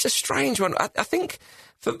 it's a strange one. I think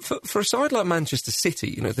for a side like Manchester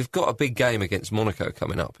City, they've got a big game against Monaco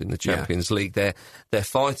coming up in the Champions League. They're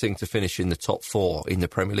fighting to finish in the top 4 in the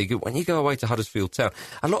Premier League. When you go away to Huddersfield Town,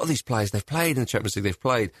 a lot of these players, they've played in the Champions League, they've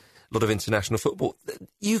played a lot of international football.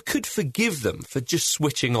 You could forgive them for just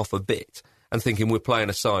switching off a bit and thinking we're playing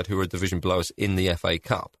a side who are a division below us in the FA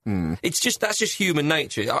Cup. That's just human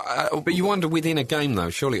nature. But you wonder within a game, though,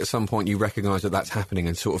 surely at some point you recognise that that's happening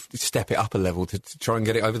and sort of step it up a level to try and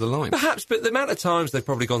get it over the line. Perhaps, but the amount of times they've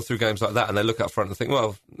probably gone through games like that and they look up front and think,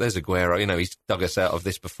 well, there's Aguero, he's dug us out of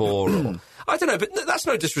this before. Or, I don't know, but that's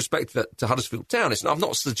no disrespect to Huddersfield Town. I'm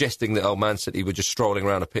not suggesting that Man City were just strolling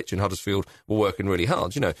around a pitch and Huddersfield were working really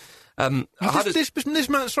hard, This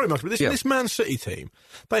Man City team,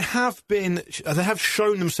 they have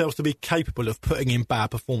shown themselves to be capable of putting in bad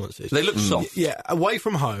performances. They look soft. Yeah, away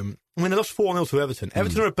from home. I mean, they lost 4-0 to Everton.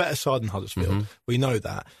 Everton are a better side than Huddersfield. We know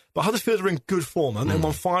that. But Huddersfield are in good form, and they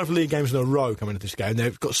won 5 league games in a row coming into this game.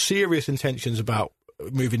 They've got serious intentions about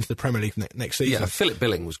moving to the Premier League next season. Yeah, Philip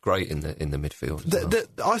Billing was great in the midfield.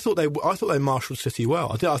 I thought they marshalled City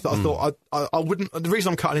well. I thought I wouldn't. The reason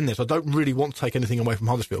I'm cutting in this, I don't really want to take anything away from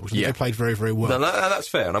Huddersfield because they played very, very well. No, that's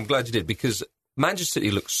fair, and I'm glad you did, because Manchester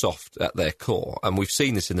City looks soft at their core, and we've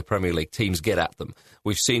seen this in the Premier League. Teams get at them.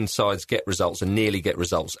 We've seen sides get results and nearly get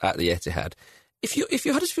results at the Etihad. if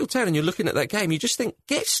you're Huddersfield Town and you're looking at that game, you just think,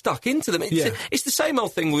 get stuck into them. It's the same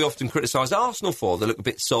old thing we often criticise Arsenal for. They look a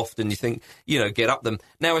bit soft and you think, get up them.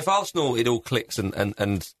 Now, if Arsenal, it all clicks and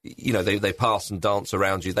they pass and dance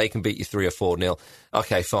around you, they can beat you 3 or 4-0.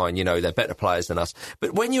 Okay, fine, they're better players than us.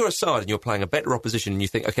 But when you're a side and you're playing a better opposition and you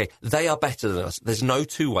think, okay, they are better than us, there's no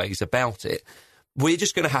two ways about it. We're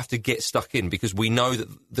just going to have to get stuck in because we know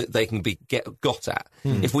that they can be got at.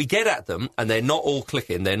 If we get at them and they're not all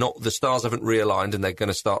clicking, the stars haven't realigned and they're going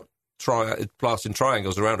to start blasting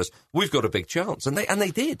triangles around us, we've got a big chance. And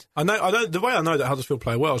they did. I know. The way I know that Huddersfield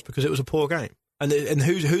play well is because it was a poor game. And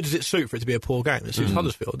who does it suit for it to be a poor game? It suits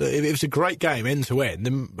Huddersfield. If it was a great game end to end,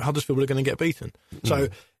 then Huddersfield were going to get beaten. So.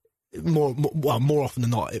 More often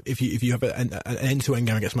than not, if you have an end-to-end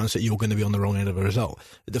game against Man City, you're going to be on the wrong end of a result.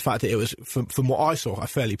 The fact that it was, from what I saw, a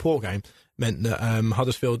fairly poor game meant that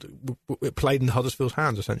Huddersfield it played in Huddersfield's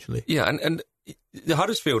hands, essentially. Yeah, and the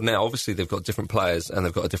Huddersfield now, obviously, they've got different players and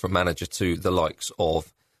they've got a different manager to the likes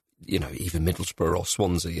of, even Middlesbrough or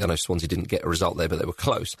Swansea. I know Swansea didn't get a result there, but they were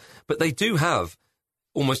close. But they do have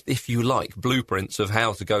almost, if you like, blueprints of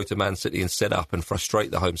how to go to Man City and set up and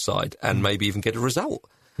frustrate the home side and maybe even get a result.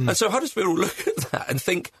 And so Huddersfield will look at that and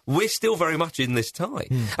think, we're still very much in this tie.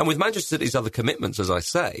 And with Manchester City's other commitments, as I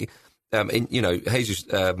say, Jesus,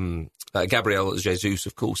 Gabriel Jesus,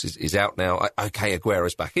 of course, is out now. Okay,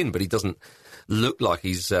 Aguero's back in, but he doesn't look like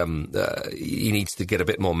he needs to get a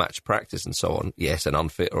bit more match practice and so on. Yes, an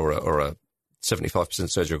unfit or a 75%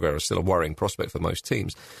 Sergio Aguero is still a worrying prospect for most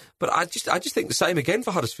teams. But I just think the same again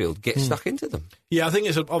for Huddersfield. Get stuck into them. Yeah, I think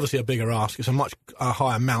it's obviously a bigger ask. It's a much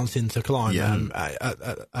higher mountain to climb at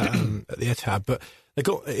the Etihad. But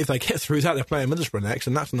if they get through that, they're playing Middlesbrough next,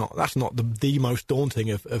 and that's not the most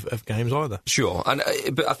daunting of games either. Sure,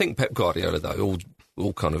 but I think Pep Guardiola, though,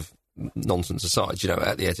 all kind of nonsense aside,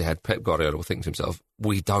 at the Etihad, Pep Guardiola will think to himself,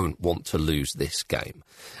 we don't want to lose this game.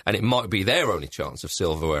 And it might be their only chance of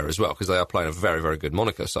silverware as well, because they are playing a very, very good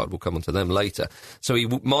Monaco side. We'll come on to them later. So he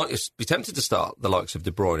might be tempted to start the likes of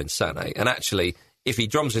De Bruyne and Sané. And actually, if he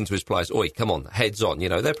drums into his players, come on, heads on.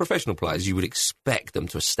 They're professional players. You would expect them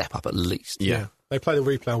to step up at least. Yeah. They play the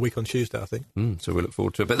replay a week on Tuesday, I think. So we look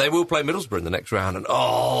forward to it. But they will play Middlesbrough in the next round. And,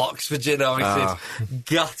 Oxford United,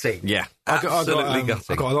 gutting. Yeah. Absolutely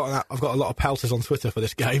gutting. I've got a lot of pelters on Twitter for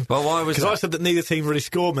this game. Well, why was that? Because I said that neither team really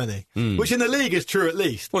scored many, which in the league is true at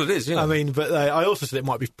least. Well, it is, yeah. I mean, but I also said it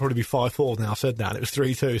might probably be 5-4 now. I said that, and it was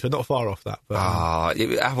 3-2, so not far off that. But,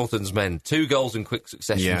 Appleton's men, 2 goals in quick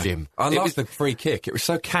succession, Jim. I loved the free kick. It was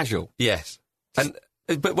so casual. Yes.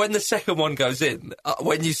 But when the second one goes in,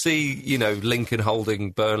 when you see, Lincoln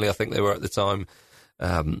holding Burnley, I think they were at the time,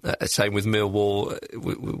 same with Millwall,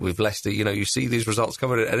 with Leicester, you see these results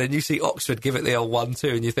coming in, and then you see Oxford give it the old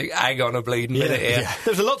 1-2, and you think, hang on a bleeding minute here. Yeah.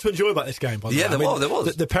 There was a lot to enjoy about this game, by the way. Yeah, there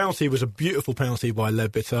was. The penalty was a beautiful penalty by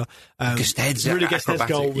Ledbetter. Rudy Gested's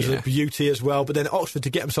goal was a beauty as well, but then Oxford, to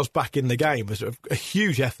get themselves back in the game, was a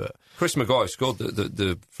huge effort. Chris Maguire scored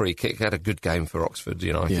the free kick, had a good game for Oxford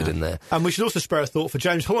United in there. And we should also spare a thought for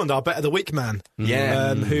James Holland, our Bet of the Week man,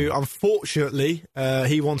 who, unfortunately,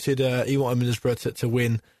 he wanted Middlesbrough to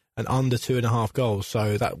win and under 2.5 goals,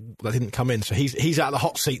 so that didn't come in. So he's out of the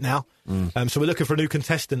hot seat now. So we're looking for a new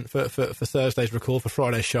contestant for Thursday's record, for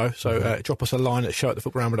Friday's show. So drop us a line at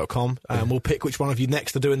show@thefootballramble.com and we'll pick which one of you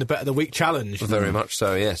next to doing the Bet of the Week challenge. Very much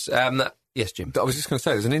so, yes. Yes, Jim. I was just going to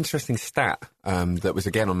say, there's an interesting stat that was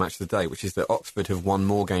again on Match of the Day, which is that Oxford have won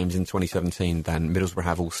more games in 2017 than Middlesbrough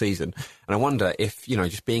have all season. And I wonder if,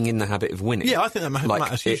 just being in the habit of winning... Yeah, I think that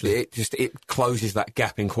matters hugely. It closes that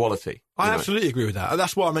gap in quality. I absolutely agree with that.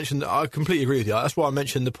 That's why I completely agree with you. That's why I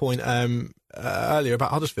mentioned the point earlier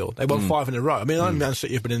about Huddersfield. They won 5 in a row. I mean, I know Man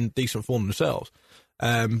City have been in decent form themselves.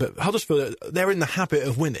 But Huddersfield, they're in the habit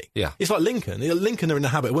of winning. Yeah. It's like Lincoln. Lincoln are in the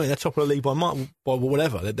habit of winning. They're top of the league by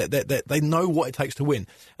whatever. They know what it takes to win.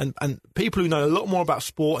 And people who know a lot more about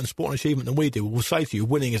sport and sport and achievement than we do will say to you,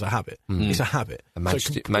 winning is a habit. It's a habit. And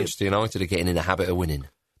Manchester United are getting in the habit of winning.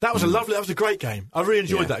 That was that was a great game. I really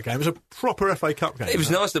enjoyed that game. It was a proper FA Cup game. It was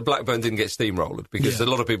nice that Blackburn didn't get steamrolled, because a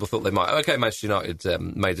lot of people thought they might. Okay, Manchester United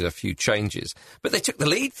made a few changes, but they took the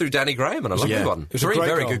lead through Danny Graham, and I loved one. It was 3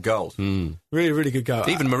 very good goals. Really, really good goal.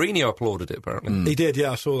 Even Mourinho applauded it, apparently. He did,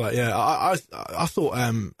 I saw that, I thought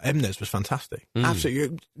Emnes was fantastic.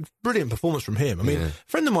 Absolutely brilliant performance from him. I mean, a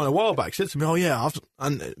friend of mine a while back said to me,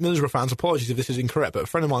 and Middlesbrough fans, apologies if this is incorrect, but a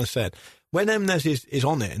friend of mine said, when Emnes is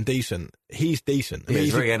on it and decent, he's decent. I mean,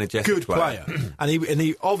 he's very energetic, good player, and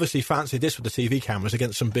he obviously fancied this with the TV cameras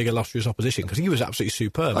against some big illustrious opposition because he was absolutely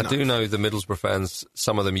superb. I do know the Middlesbrough fans.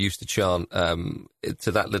 Some of them used to chant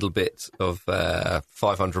to that little bit of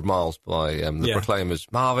 500 Miles by the Proclaimers.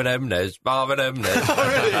 Marvin Emnes, Marvin Emnes.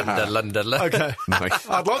 Oh, really? London. Okay, Nice.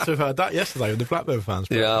 I'd like to have heard that yesterday with the Blackburn fans.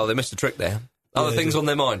 But... Yeah, they missed a trick there. Other things on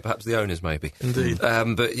their mind, perhaps the owners, maybe. Indeed. But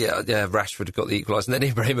Rashford got the equaliser, and then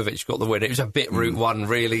Ibrahimovic got the win. It was a bit Route 1,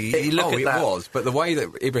 really. It was, but the way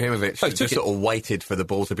that Ibrahimovic just sort of waited for the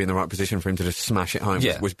ball to be in the right position for him to just smash it home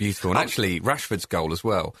was beautiful. And actually, Rashford's goal as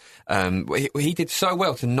well. He did so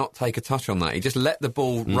well to not take a touch on that. He just let the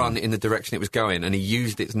ball run in the direction it was going, and he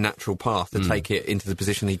used its natural path to take it into the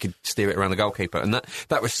position he could steer it around the goalkeeper. And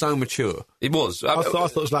that was so mature. It was. I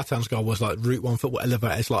thought Zlatan's goal was like Route 1 football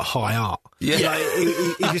elevator. It's like high art. Yeah.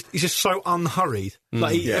 Like, he's just so unhurried.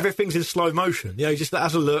 Like everything's in slow motion. You know, he just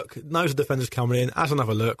has a look, knows the defender's coming in, has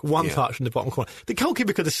another look, one touch in the bottom corner. The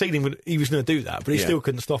goalkeeper could have seen him when he was going to do that, but he still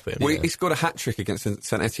couldn't stop him. Well, he scored a hat-trick against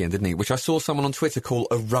St Etienne, didn't he? Which I saw someone on Twitter call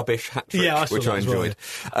a rubbish hat-trick, which I enjoyed.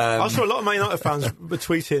 I saw a lot of Man United fans were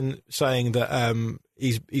tweeting saying that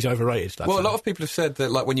he's overrated. Well, a lot of people have said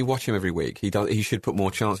that, like, when you watch him every week, he should put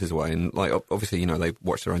more chances away. And, like, obviously, you know, they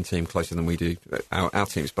watch their own team closer than we do our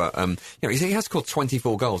teams. But you know, he has scored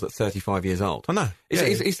 24 goals at 35 years old. I know.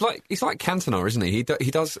 He's like Cantona, isn't he?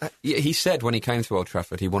 He said when he came to Old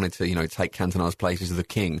Trafford he wanted to, you know, take Cantona's place as the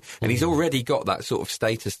king, and he's already got that sort of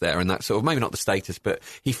status there, and that sort of, maybe not the status, but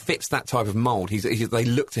he fits that type of mould. They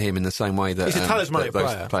look to him in the same way that he's a talismanic those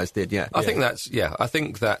player. Players did. Yeah, I think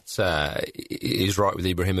that is right with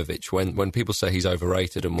Ibrahimovic when people say he's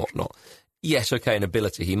overrated and whatnot. Yes, okay, in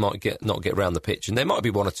ability he might not get round the pitch, and there might be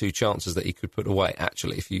one or two chances that he could put away.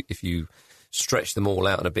 Actually, if you stretch them all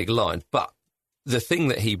out in a big line, but the thing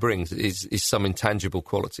that he brings is some intangible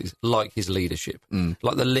qualities, like his leadership,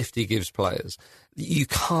 like the lift he gives players. You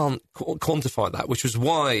can't quantify that, which was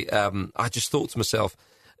why I just thought to myself,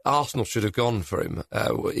 Arsenal should have gone for him,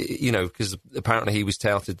 you know, because apparently he was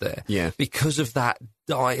touted there. Yeah. Because of that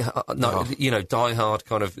die-hard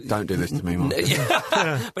kind of... Don't do this to me, Mark.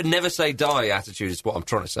 But never say die attitude is what I'm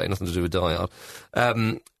trying to say, nothing to do with die hard.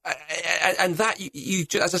 And that, you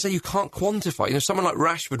as I say, you can't quantify. You know, someone like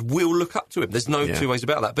Rashford will look up to him. There's no two ways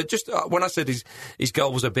about that. But just when I said his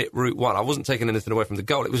goal was a bit Route 1, I wasn't taking anything away from the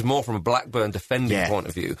goal. It was more from a Blackburn defending point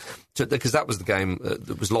of view, because that was the game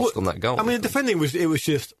that was lost on that goal. I mean, the defending was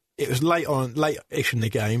late-ish in the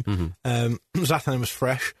game. Zlatan was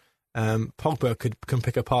fresh. Pogba can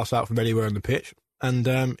pick a pass out from anywhere on the pitch,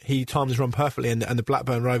 and he timed his run perfectly. And the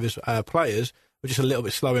Blackburn Rovers players were just a little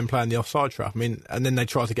bit slow in playing the offside trap. I mean, and then they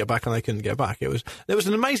tried to get back and they couldn't get back. There was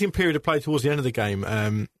an amazing period of play towards the end of the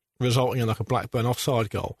game, resulting in like a Blackburn offside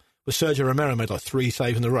goal. But Sergio Romero made like 3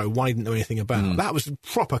 saves in a row. One he didn't know anything about. That was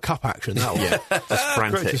proper cup action. That was that's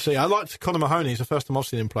frantic. Great to see. I liked Conor Mahoney. It's the first time I've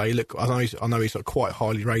seen him play. I know he's sort of quite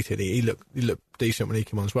highly rated. He looked decent when he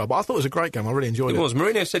came on as well. But I thought it was a great game. I really enjoyed it. It was.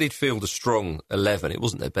 Mourinho said he'd field a strong 11. It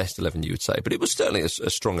wasn't their best 11, you would say, but it was certainly a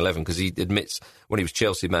strong 11 because he admits when he was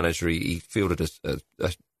Chelsea manager, he fielded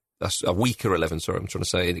a weaker 11, I'm trying to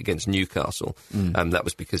say, against Newcastle. That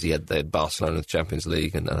was because they had Barcelona in the Champions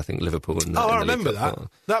League and I think Liverpool in the I remember that.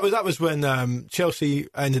 That was when Chelsea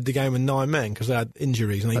ended the game with 9 men because they had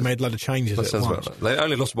injuries and he made a lot of changes at once. Right. They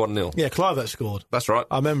only lost 1-0. Yeah, Kluivert scored. That's right.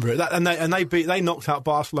 I remember it. They knocked out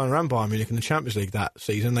Barcelona and Bayern Munich in the Champions League that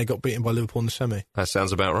season. They got beaten by Liverpool in the semi. That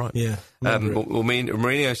sounds about right. Yeah.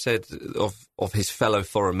 Mourinho said of his fellow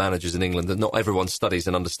foreign managers in England that not everyone studies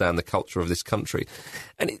and understands the culture of this country.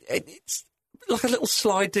 And it's like a little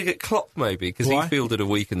slide dig at Klopp, maybe, because he fielded a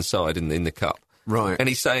weakened side in the Cup. Right. And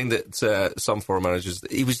he's saying that some foreign managers,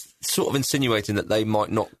 he was sort of insinuating that they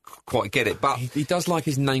might not quite get it, but... He does like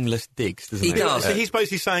his nameless digs, doesn't he? He does. So he's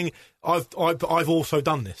basically saying, I've also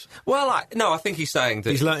done this. Well, I think he's saying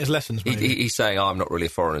that... He's learnt his lessons, maybe. He's saying, I'm not really a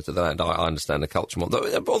foreigner to that, I understand the culture more.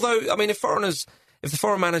 Although, I mean, if the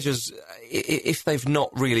foreign managers, if they've not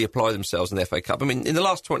really applied themselves in the FA Cup, I mean, in the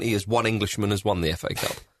last 20 years, one Englishman has won the FA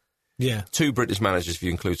Cup. Yeah. 2 British managers, if you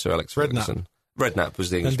include Sir Alex Ferguson. Redknapp was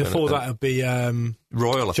the Englishman. And before that would be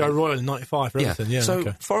Royal, Joe Royal in 95 for Everton. Yeah,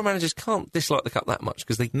 so foreign managers can't dislike the Cup that much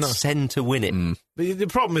because they tend to win it. But the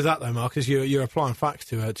problem with that, though, Mark, is you're applying facts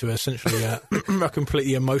to essentially a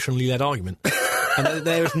completely emotionally led argument. And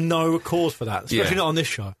there is no cause for that, especially not on this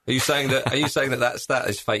show. Are you saying that stat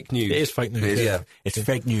is fake news? It is fake news. It's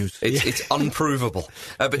fake news. It's unprovable.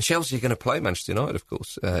 But Chelsea are going to play Manchester United, of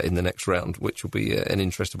course, in the next round, which will be an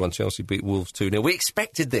interesting one. Chelsea beat Wolves 2-0. We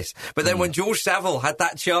expected this, but then when George Saville had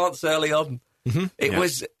that chance early on, Mm-hmm. It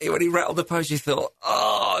was, when he rattled the post, you thought,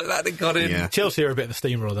 oh, that had got in. Yeah. Chelsea are a bit of a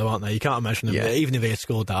steamroller, though, aren't they? You can't imagine them. Yeah. Even if he had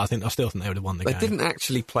scored that, I still think they would have won the game. They didn't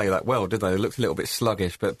actually play that well, did they? They looked a little bit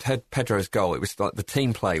sluggish, but Pedro's goal, it was like the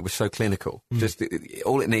team play was so clinical. Just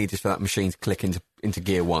all it needs is for that machine to click into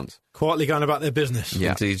gear once. Quietly going about their business.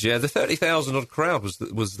 Yeah. Indeed, yeah. The 30,000 odd crowd was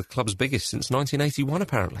the club's biggest since 1981,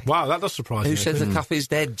 apparently. Wow, that does surprise me. Who says the cup is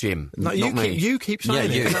dead, Jim? No, you keep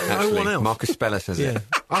saying it. No one else. Marcus Speller says it.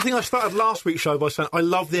 I think I started last week's show by saying I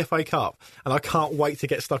love the FA Cup and I can't wait to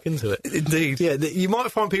get stuck into it. Indeed. Yeah, you might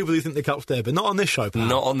find people who think the cup's dead, but not on this show, pal.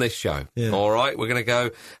 Not on this show. Yeah. All right, we're going to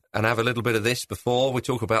go and have a little bit of this before we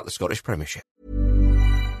talk about the Scottish Premiership.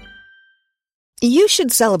 You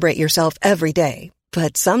should celebrate yourself every day,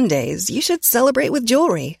 but some days you should celebrate with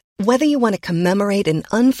jewelry. Whether you want to commemorate an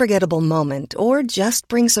unforgettable moment or just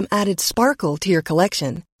bring some added sparkle to your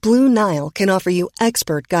collection, Blue Nile can offer you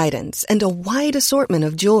expert guidance and a wide assortment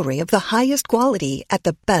of jewelry of the highest quality at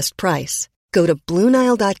the best price. Go to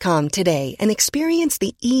BlueNile.com today and experience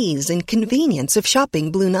the ease and convenience of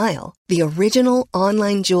shopping Blue Nile, the original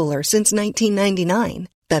online jeweler since 1999.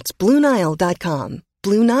 That's BlueNile.com.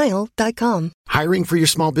 BlueNile.com. Hiring for your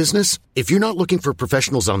small business? If you're not looking for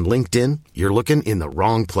professionals on LinkedIn, you're looking in the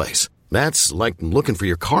wrong place. That's like looking for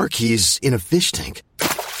your car keys in a fish tank.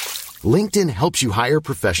 LinkedIn helps you hire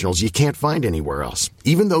professionals you can't find anywhere else,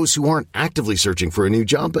 even those who aren't actively searching for a new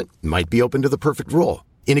job but might be open to the perfect role.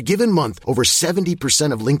 In a given month, over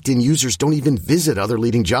 70% of LinkedIn users don't even visit other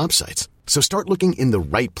leading job sites. So start looking in the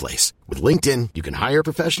right place. With LinkedIn, you can hire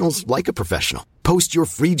professionals like a professional. Post your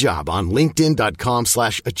free job on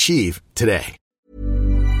linkedin.com/achieve today.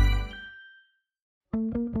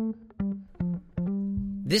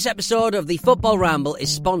 This episode of the Football Ramble is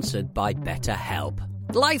sponsored by BetterHelp.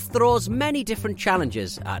 Life throws many different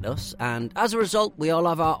challenges at us, and as a result, we all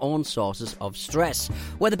have our own sources of stress.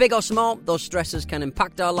 Whether big or small, those stresses can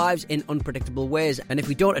impact our lives in unpredictable ways, and if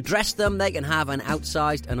we don't address them, they can have an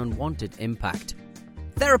outsized and unwanted impact.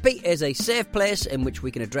 Therapy is a safe place in which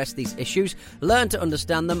we can address these issues, learn to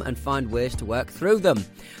understand them, and find ways to work through them.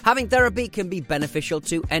 Having therapy can be beneficial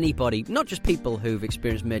to anybody, not just people who've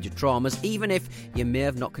experienced major traumas, even if you may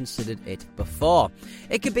have not considered it before.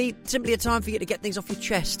 It could be simply a time for you to get things off your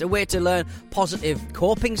chest, a way to learn positive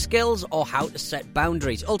coping skills, or how to set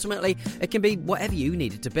boundaries. Ultimately, it can be whatever you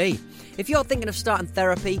need it to be. If you're thinking of starting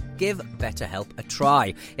therapy, give BetterHelp a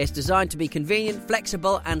try. It's designed to be convenient,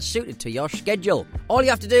 flexible, and suited to your schedule. All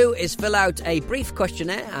you have to do is fill out a brief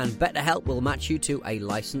questionnaire and BetterHelp will match you to a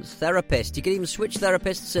licensed therapist. You can even switch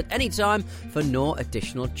therapists at any time for no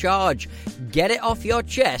additional charge. Get it off your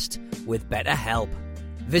chest with BetterHelp.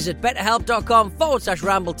 Visit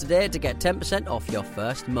betterhelp.com/ramble today to get 10% off your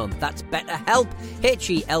first month. That's BetterHelp,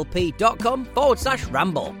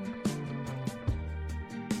 HELP.com/ramble.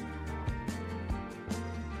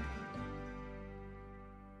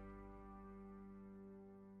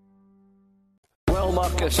 Well,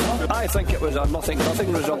 Marcus, I think it was a nothing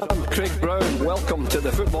result. I'm Craig Brown. Welcome to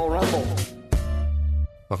the Football Ramble.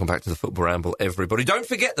 Welcome back to the Football Ramble, everybody. Don't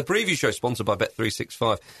forget, the preview show, sponsored by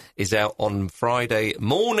Bet365, is out on Friday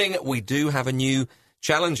morning. We do have a new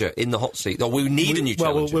challenger in the hot seat. We need a new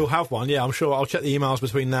challenger. Well, we'll have one, yeah, I'm sure. I'll check the emails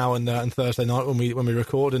between now and Thursday night when we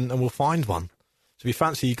record, and we'll find one. So if you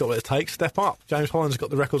fancy you've got what it takes, step up. James Holland's got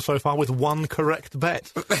the record so far with one correct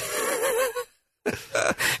bet.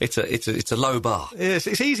 It's a low bar. Yes,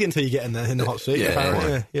 it's easy until you get in the hot seat.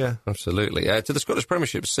 Yeah, absolutely. To the Scottish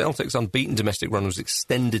Premiership, Celtic's unbeaten domestic run was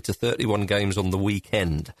extended to 31 games on the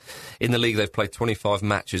weekend. In the league, they've played 25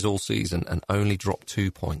 matches all season and only dropped 2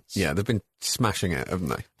 points. Yeah, they've been smashing it, haven't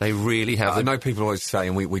they? They really have. I know people always say,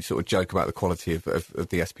 and we sort of joke about the quality of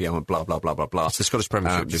the SPL and blah, blah, blah, blah, blah. It's the Scottish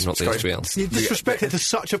Premiership, not the SPL. You disrespect it to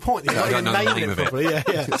such a point that you don't even name it properly.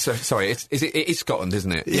 Yeah. So, sorry, it is Scotland,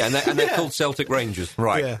 isn't it? Yeah, and they're called Celtic Rangers.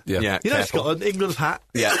 Right. Yeah. You know Scotland, England's hat.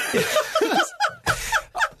 Yeah.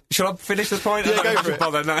 Shall I finish the point? Yeah, go for it.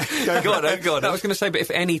 Bother, no. Go on. No, I was going to say, but if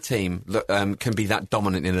any team can be that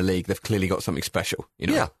dominant in a league, they've clearly got something special. You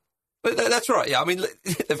know? Yeah. That's right. Yeah, I mean,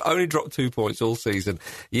 they've only dropped 2 points all season.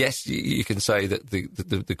 Yes, you can say that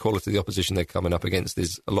the quality of the opposition they're coming up against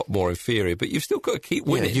is a lot more inferior, but you've still got to keep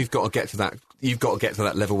winning. Yeah, you've got to get to that. You've got to get to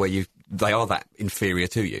that level where they are that inferior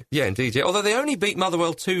to you. Yeah, indeed. Yeah. Although they only beat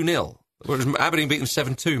Motherwell 2-0. Whereas Aberdeen beat them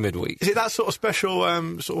 7-2 midweek. Is it that sort of special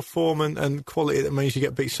sort of form and quality that means you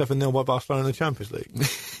get beat 7-0 by Barcelona in the Champions League?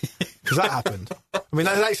 because that happened. I mean,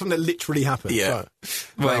 that's something that literally happened. Yeah. So.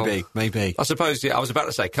 Well, maybe. I suppose, I was about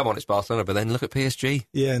to say, come on, it's Barcelona, but then look at PSG.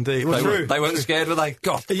 Yeah, indeed. Well, they weren't scared, were they?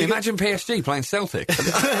 God, imagine PSG playing Celtic. It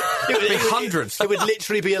would be hundreds. It would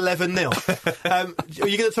literally be 11-0. Are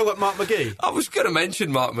you going to talk about Mark McGee? I was going to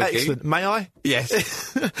mention Mark McGee. Excellent. May I?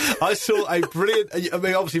 Yes. I saw a brilliant... I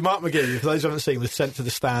mean, obviously, Mark McGee, for those who haven't seen, was sent to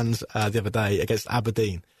the stands the other day against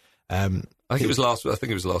Aberdeen. I think it was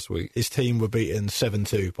last week. His team were beaten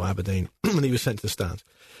 7-2 by Aberdeen when he was sent to the stands.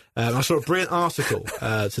 I saw a brilliant article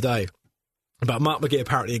today about Mark McGee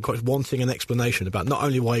apparently wanting an explanation about not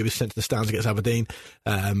only why he was sent to the stands against Aberdeen,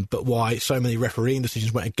 but why so many refereeing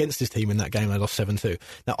decisions went against his team in that game and they lost 7-2.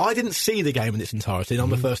 Now, I didn't see the game in its entirety, and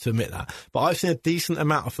I'm the first to admit that, but I've seen a decent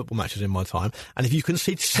amount of football matches in my time, and if you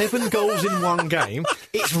concede 7 goals in one game,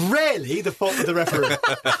 it's rarely the fault of the referee.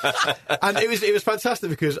 And it was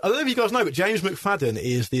fantastic because, I don't know if you guys know, but James McFadden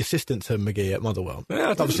is the assistant to McGee at Motherwell. Yeah,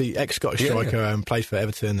 obviously, ex-Scottish striker, plays for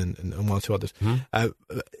Everton and one or two others.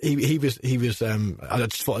 He was I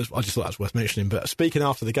just thought that was worth mentioning. But speaking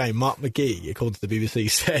after the game, Mark McGee, according to the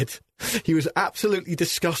BBC, said he was absolutely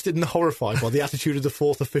disgusted and horrified by the attitude of the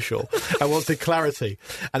fourth official and wanted clarity.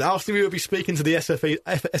 And after we would be speaking to the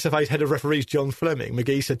SFA's head of referees, John Fleming,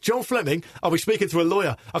 McGee said, "John Fleming, I'll be speaking to a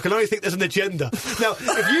lawyer. I can only think there's an agenda." Now,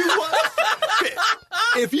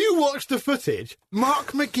 if you watch the footage,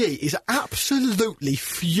 Mark McGee is absolutely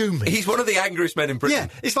fuming. He's one of the angriest men in Britain.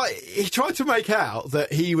 Yeah, it's like he tried to make out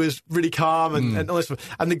that he was really calm and all this.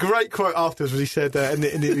 And the great quote afterwards was he said,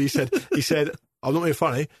 he said, "I'm not being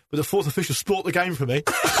funny, but the fourth official sport the game for me."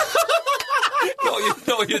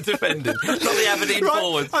 Not your defending, not the Aberdeen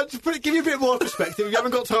forwards. Give you a bit more perspective. If you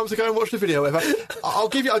haven't got time to go and watch the video, whatever, I'll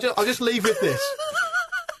just leave with this.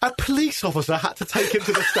 A police officer had to take him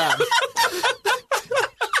to the stand.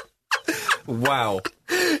 Wow.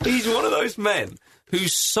 He's one of those men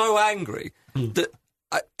who's so angry that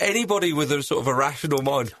anybody with a sort of a rational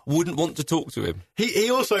mind wouldn't want to talk to him. He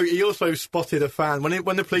also spotted a fan when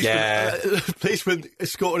the policeman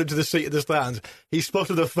escorted him to the seat of the stands. He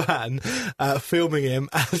spotted a fan filming him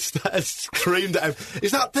and screamed at him,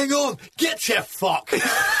 "Is that thing on? Get your fuck!"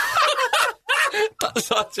 That's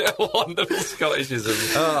such a wonderful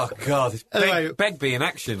Scottishism. Oh, God. Anyway, Begbie in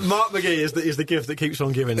action. Mark McGee is the gift that keeps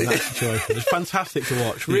on giving in that situation. It's fantastic to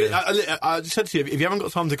watch. Really, yeah. I just said to you, if you haven't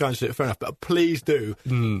got time to go and see it, fair enough, but please do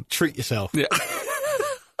treat yourself. Yeah.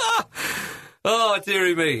 Oh,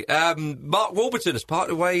 dearie me. Mark Warburton has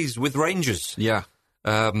parted ways with Rangers. Yeah.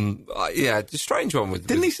 It's a strange one with.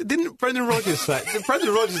 Didn't Brendan Rodgers say?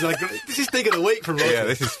 Brendan Rodgers is like, this is dig of the week from Rodgers. Yeah,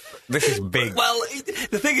 this is big. Well,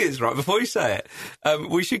 the thing is, right, before you say it,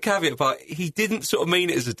 we should caveat, but he didn't sort of mean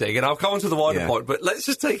it as a dig, and I'll come on to the wider point, but let's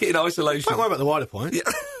just take it in isolation. Don't worry about the wider point. Yeah.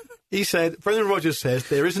 He said, Brendan Rodgers says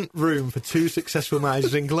there isn't room for 2 successful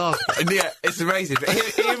managers in Glasgow. And yeah, it's amazing.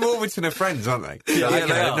 He and Warburton are friends, aren't they? Yeah, they've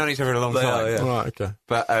known each other a long time. Right, okay.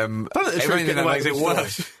 But don't let the truth get in the way of it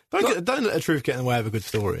worse. Don't let the truth get in the way of a good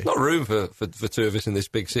story. Not room for 2 of us in this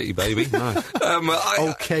big city, baby. No.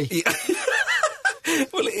 Okay.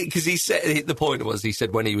 Well, because he said, the point was, he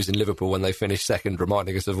said when he was in Liverpool, when they finished second,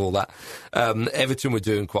 reminding us of all that, Everton were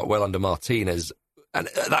doing quite well under Martinez. And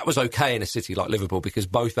that was okay in a city like Liverpool because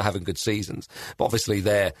both are having good seasons. But obviously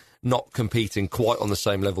they're not competing quite on the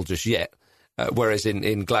same level just yet. Whereas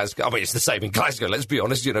in Glasgow, I mean, it's the same in Glasgow, let's be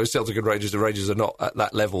honest. You know, Celtic and Rangers are not at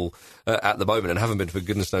that level at the moment and haven't been for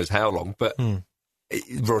goodness knows how long. But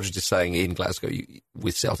Rodgers is saying in Glasgow,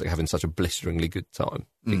 with Celtic having such a blisteringly good time,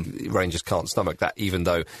 Rangers can't stomach that, even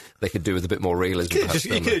though they could do with a bit more realism.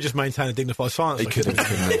 He could have just maintained a dignified silence.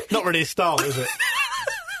 Not really his style, is it?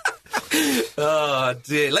 Oh,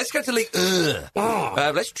 dear. Let's go to League.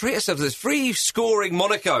 Let's treat ourselves to this. Free-scoring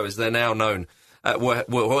Monaco, as they're now known,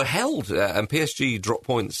 were held, and PSG dropped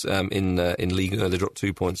points in Ligue 1. They dropped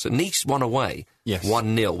 2 points. Nice won away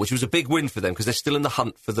 1-0, which was a big win for them because they're still in the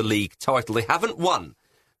hunt for the league title. They haven't won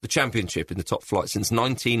the championship in the top flight since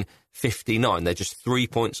 1959. They're just 3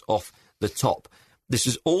 points off the top. This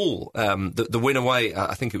is all the win away,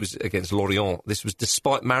 I think it was against Lorient. This was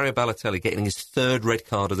despite Mario Balotelli getting his 3rd red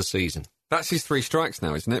card of the season. That's his 3 strikes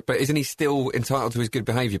now, isn't it? But isn't he still entitled to his good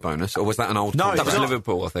behaviour bonus, or was that an old contract? No, that was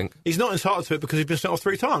Liverpool, I think. He's not entitled to it because he's been sent off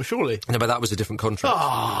 3 times, surely. No, but that was a different contract.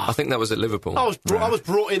 I think that was at Liverpool. I was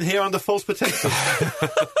brought in here under false pretenses.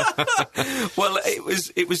 Well, he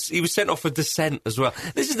was sent off for dissent as well.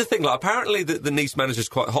 This is the thing, like, apparently the Nice manager's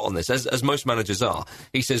quite hot on this, as most managers are.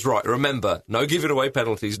 He says, right, remember, no giving away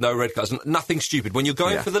penalties, no red cards, nothing stupid. When you're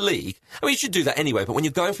going for the league, I mean, you should do that anyway, but when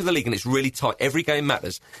you're going for the league and it's really tight, every game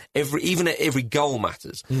matters, even even every goal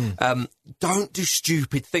matters. Don't do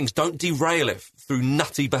stupid things. Don't derail it through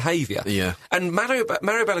nutty behaviour. Yeah. And Mario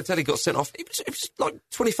Balotelli got sent off. It was like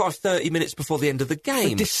 25, 30 minutes before the end of the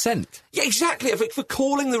game. For dissent. Yeah, exactly. For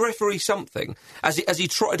calling the referee something as he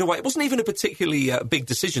trotted away. It wasn't even a particularly big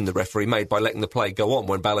decision the referee made by letting the play go on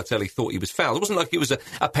when Balotelli thought he was fouled. It wasn't like it was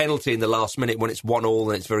a penalty in the last minute when it's 1-1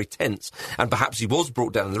 and it's very tense. And perhaps he was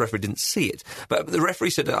brought down and the referee didn't see it. But the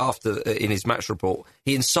referee said after, in his match report,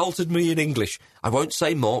 he insulted me in English. I won't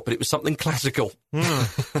say more, but it was something classical.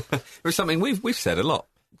 It was something we've said a lot.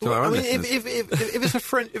 Well, I mean, if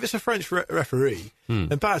it's a French referee, then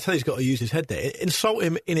Balotelli's got to use his head there. Insult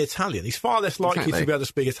him in Italian. He's far less likely to be able to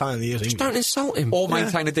speak Italian than he is English. Just don't insult him. Or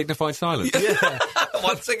maintain a dignified silence. Yeah.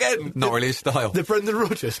 Once again. Not really his style. The Brendan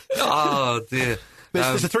Rodgers. Oh, dear.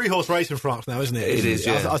 It's a three-horse race in France now, isn't it? It is,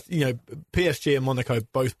 yeah. PSG and Monaco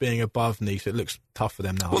both being above Nice, it looks tough for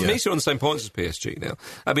them now. Well, Nice are on the same points as PSG now.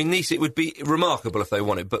 I mean, Nice, it would be remarkable if they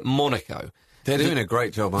won it, but Monaco... They're doing a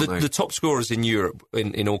great job, aren't they? The top scorers in Europe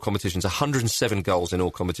in all competitions, 107 goals in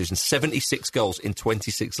all competitions, 76 goals in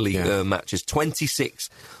 26 league matches,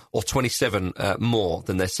 26 or 27 more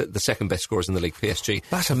than the second best scorers in the league, PSG.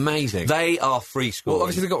 That's amazing. They are free scorers. Well,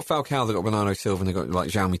 obviously they've got Falcao, they've got Bernardo Silva, and they've got like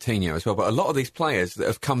João Moutinho as well. But a lot of these players that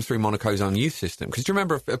have come through Monaco's own youth system, because do you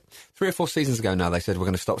remember 3 or 4 seasons ago now they said we're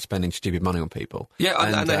going to stop spending stupid money on people. Yeah,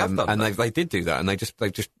 and they have done and that. They did do that, and they just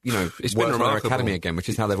it's been worked on their remarkable. academy again, which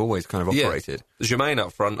is how they've always kind of operated. Germain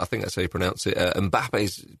up front, I think that's how you pronounce it.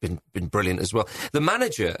 Mbappe's been brilliant as well. The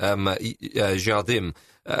manager, Jardim,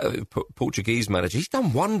 Portuguese manager, he's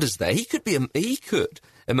done wonders there. He could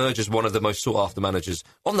emerge as one of the most sought after managers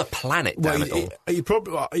on the planet. He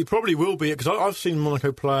probably will be, because I've seen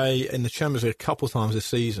Monaco play in the Champions League a couple of times this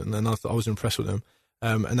season, and I was impressed with them.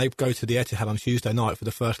 And they go to the Etihad on Tuesday night for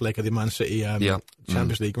the first leg of the Man City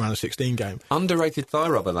Champions League round of 16 game. Underrated thigh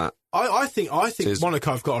rubber, that. I think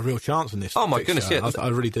Monaco have got a real chance in this. Oh my goodness, yeah, I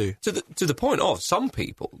really do. To the point of some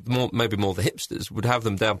people, maybe more the hipsters, would have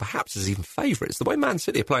them down perhaps as even favourites. The way Man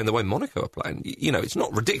City are playing, the way Monaco are playing, it's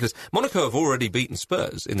not ridiculous. Monaco have already beaten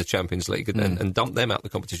Spurs in the Champions League and dumped them out of the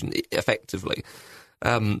competition effectively.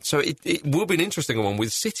 So it will be an interesting one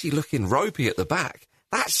with City looking ropey at the back.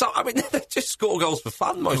 They just score goals for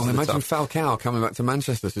fun most of the time. Imagine Falcao coming back to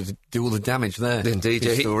Manchester to do all the damage there. Indeed,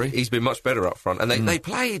 he's been much better up front. And they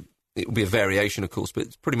played, it will be a variation, of course, but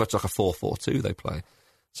it's pretty much like a 4-4-2 they play.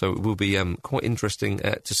 So it will be quite interesting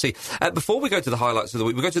to see. Before we go to the highlights of the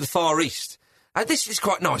week, we go to the Far East. This is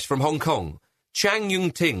quite nice, from Hong Kong. Chang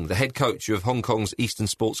Yung-ting, the head coach of Hong Kong's Eastern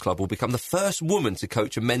Sports Club, will become the first woman to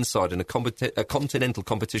coach a men's side in a continental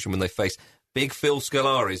competition when they face Big Phil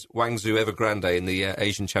Scolari's Guangzhou Evergrande in the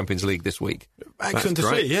Asian Champions League this week. Excellent to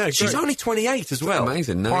see, yeah. She's only 28 as well.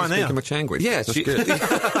 Amazing. No, speaking my Changuage. Yeah, that's good.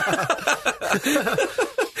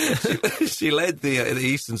 She led the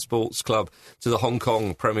Eastern Sports Club to the Hong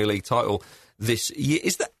Kong Premier League title this year.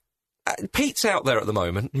 Is that Pete's out there at the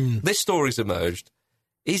moment? This story's emerged.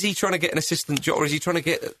 Is he trying to get an assistant job, or is he trying to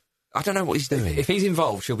get... I don't know what he's doing. If he's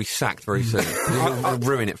involved, she'll be sacked very soon. He'll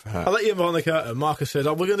ruin it for her. I'll let you in behind the curtain. Marcus said,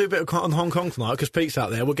 we're going to do a bit of on Hong Kong tonight, because Pete's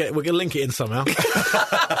out there. We're going to link it in somehow.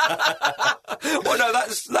 Well, no,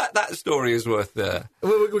 that story is worth...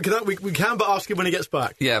 We can, but ask him when he gets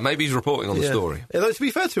back. Yeah, maybe he's reporting on the story. Yeah, to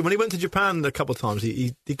be fair to him, when he went to Japan a couple of times,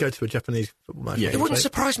 he did go to a Japanese football match. Yeah, it wouldn't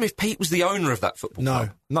surprise me if Pete was the owner of that football club.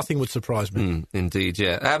 No, nothing would surprise me. Indeed,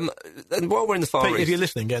 yeah. And while we're in the Far Pete, East... if you're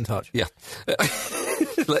listening, get in touch. Yeah.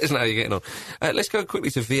 Let us know how you're getting on. Let's go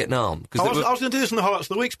quickly to Vietnam. I was going to do this in the highlights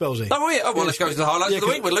of the week, Spellsy. Oh, yeah. Oh, well, let's go to the highlights of the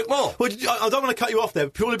week with Luke Moore. Well, I don't want to cut you off there,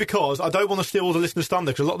 purely because I don't want to steal all the listeners'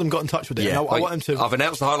 thunder, because a lot of them got in touch with it. Yeah, I want them to... I've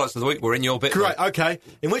announced the highlights of the week. We're in your bit. Great, okay.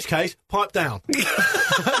 In which case, pipe down.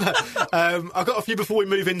 I've got a few before we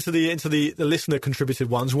move into the listener-contributed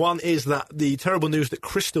ones. One is that the terrible news that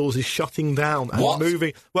Crystals is shutting down and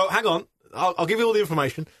moving... Well, hang on. I'll give you all the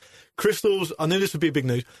information. Crystals, I knew this would be big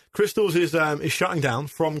news. Crystals is shutting down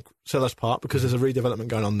from Selhurst Park because there's a redevelopment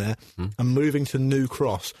going on there and moving to New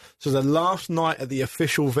Cross. So the last night at the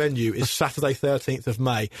official venue is Saturday 13th of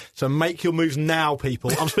May. So make your moves now,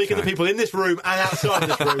 people. I'm speaking to people in this room and outside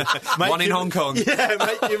this room. One in Hong Kong. Yeah,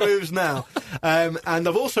 make your moves now. And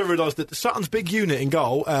I've also realised that Sutton's big unit in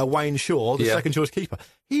goal, Wayne Shaw, the second choice keeper,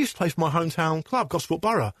 he used to play for my hometown club, Gosport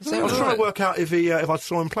Borough. I was trying to work out if I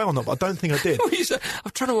saw him play or not, but I don't think I did.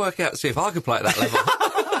 I'm trying to work out to see if I could play at that level.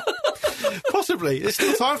 Possibly. There's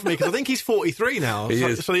still time for me, because I think he's 43 now.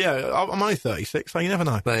 So yeah, I'm only 36, so you never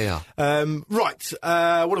know. There you are. Right,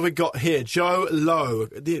 what have we got here? Joe Lowe,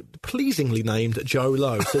 pleasingly named Joe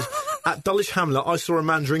Lowe, says, At Dulwich Hamlet, I saw a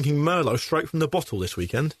man drinking Merlot straight from the bottle this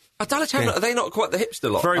weekend. At Dulwich Hamlet, are they not quite the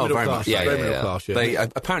hipster lot? Very middle very class. much. Yeah, very middle class. Yeah. They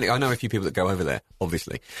apparently, I know a few people that go over there,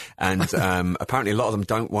 obviously, and apparently a lot of them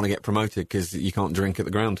don't want to get promoted because you can't drink at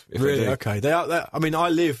the ground. If Really? they do. Okay. They are. I mean, I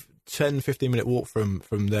live 10-15 minute walk from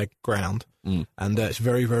their ground, and it's a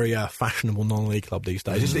very, very fashionable non-league club these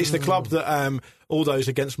days. It's the club that all those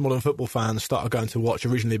against modern football fans started going to watch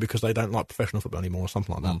originally because they don't like professional football anymore or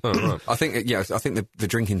something like that. Oh, right. I think the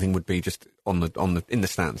drinking thing would be just in the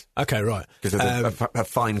stands. Okay, right. Because there's a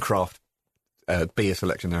fine craft beer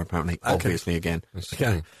selection there, apparently, obviously, again.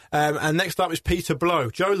 Okay. And next up is Peter Blow.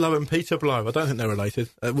 Joe Lowe and Peter Blow. I don't think they're related.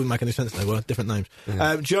 It wouldn't make any sense if they were. Different names.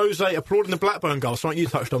 Yeah. Jose applauding the Blackburn goal. Something you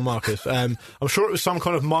touched on, Marcus. I'm sure it was some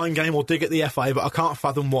kind of mind game or dig at the FA, but I can't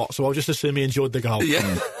fathom what, so I'll just assume he enjoyed the goal.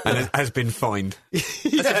 Yeah. And it has been fined.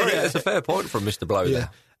 That's a fair point from Mr. Blow there.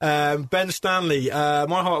 Ben Stanley, my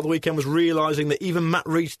highlight of the weekend was realising that even Matt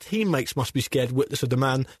Reed's teammates must be scared witless of the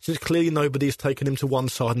man, since clearly nobody has taken him to one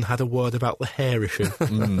side and had a word about the hair issue.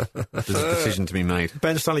 There's a decision to be made.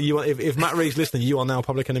 Ben Stanley, if Matt Reed's listening, you are now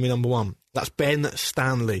public enemy number one. That's Ben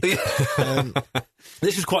Stanley.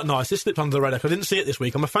 This is quite nice. This slipped under the radar. I didn't see it this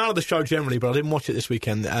week. I'm a fan of the show generally, but I didn't watch it this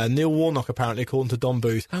weekend. Neil Warnock, apparently, according to Don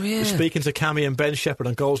Booth, was speaking to Cammy and Ben Shepherd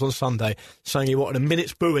on Goals on Sunday, saying he wanted a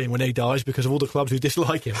minute's booing when he dies because of all the clubs who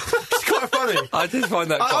dislike him. It's quite funny. I did find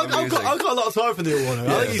that quite amusing. I've got a lot of time for Neil Warnock.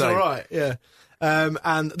 I think he's all right, yeah.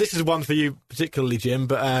 And this is one for you particularly, Jim,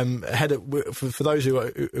 but for those who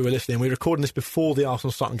are listening, we're recording this before the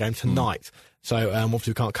Arsenal-Sutton game tonight, so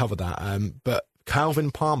obviously we can't cover that. But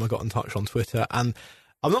Calvin Palmer got in touch on Twitter, and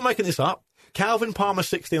I'm not making this up. Calvin Palmer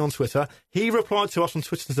 60 on Twitter. He replied to us on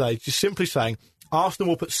Twitter today, just simply saying, Arsenal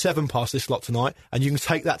will put 7 past this lot tonight, and you can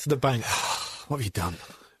take that to the bank. What have you done?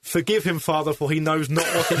 Forgive him, Father, for he knows not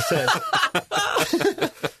what he said.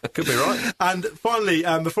 Could be right. And finally,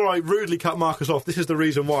 before I rudely cut Marcus off, this is the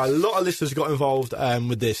reason why a lot of listeners got involved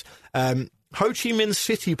with this. Ho Chi Minh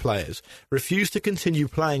City players refused to continue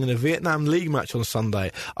playing in a Vietnam League match on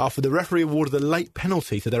Sunday after the referee awarded a late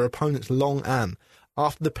penalty to their opponents Long An.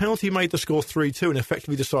 After the penalty made the score 3-2 and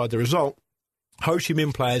effectively decided the result, Ho Chi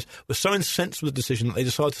Minh players were so incensed with the decision that they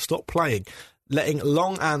decided to stop playing, letting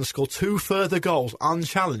Long An score 2 further goals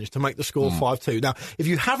unchallenged to make the score 5-2. Now, if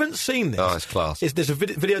you haven't seen this, it's class. There's a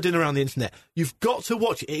video doing around the internet. You've got to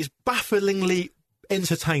watch it. It's bafflingly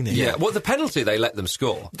entertaining. Yeah, well, the penalty they let them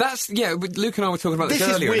score. Luke and I were talking about this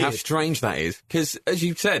earlier and how strange that is. Because, as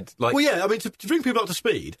you said, Well, yeah, I mean, to bring people up to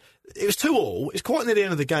speed, it was 2-2. It's quite near the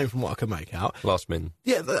end of the game from what I can make out. Last minute.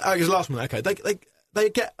 Yeah, it was last minute, okay. They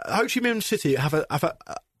get... Ho Chi Minh City have a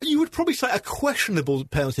you would probably say a questionable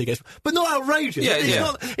penalty against, but not outrageous.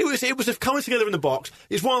 It was coming together in the box.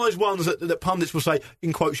 It's one of those ones that pundits will say,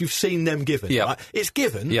 in quotes, you've seen them given. Right? It's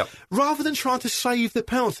given. Rather than trying to save the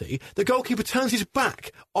penalty, the goalkeeper turns his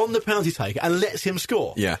back on the penalty taker and lets him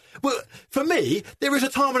score. Yeah. Well, for me, there is a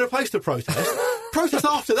time and a place to protest. Protest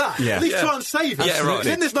after that. Yeah. At least try and save it. Yeah, right.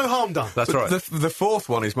 Then there's no harm done. That's right. The fourth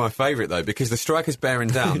one is my favourite, though, because the striker's bearing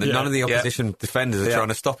down and none of the opposition defenders are trying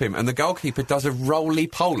to stop him, and the goalkeeper does a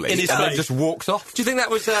roly-poly in his and face. then just walks off. Do you think that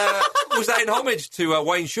was that in homage to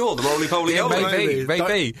Wayne Shaw, the roly-poly goal?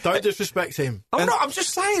 Maybe. Don't disrespect him. I'm just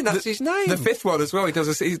saying that's his name. The fifth one as well, he does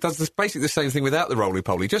basically the same thing without the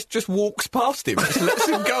roly-poly, just walks past him, just lets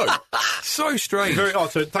him go. So strange. Very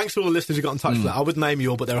odd. So thanks to all the listeners who got in touch with that. I would name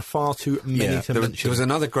you all, but there are far too many to mention. There was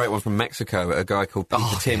another great one from Mexico. A guy called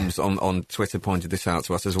Peter Timms on Twitter pointed this out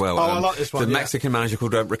to us as well. I like this one. The Mexican manager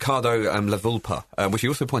called Ricardo La Vulpa, which he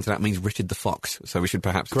also pointed out means Richard the Fox. So we should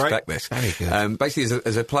perhaps expect this. Very good. Basically,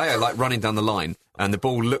 as a player like running down the line and the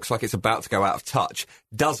ball looks like it's about to go out of touch,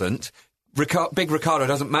 doesn't. Big Ricardo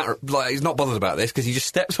doesn't matter. He's not bothered about this because he just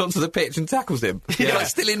steps onto the pitch and tackles him. Yeah.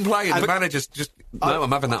 Still in play, and the manager's just no,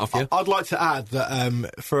 I'm having that off you. I'd like to add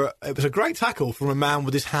that it was a great tackle from a man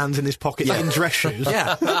with his hands in his pockets in dress shoes.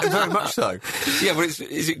 Yeah, very much so. Yeah, but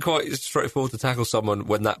is it quite straightforward to tackle someone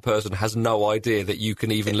when that person has no idea that you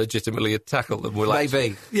can even legitimately tackle them?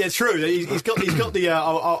 Maybe. Yeah, true. He's got the.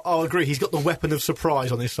 I'll agree. He's got the weapon of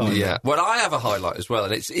surprise on his side. Yeah. Well, I have a highlight as well,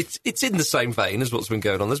 and it's in the same vein as what's been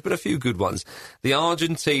going on. There's been a few good ones. The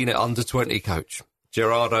Argentina under-20 coach,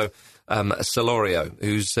 Gerardo Solorio,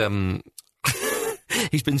 who's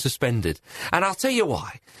he's been suspended. And I'll tell you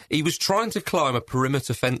why. He was trying to climb a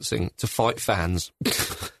perimeter fencing to fight fans.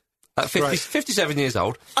 At 57 years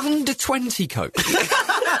old. Under-20 coach. Imagine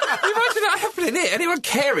that happening here. Anyone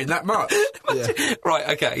caring that much? Yeah. Right,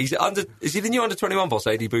 okay. Is he the new under-21 boss,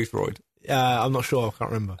 A.D. Boothroyd? I'm not sure. I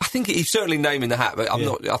can't remember. I think he's certainly naming the hat, but I'm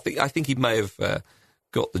not. I think he may have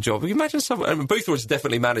got the job. Imagine someone... I mean, Boothroyd's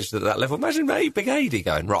definitely managed at that level. Imagine Big Ady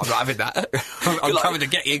going, right, I'm not having that. I'm coming to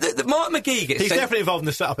get you. Mark McGee gets He's definitely involved in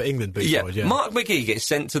the setup at England, Boothroyd, yeah. Mark McGee gets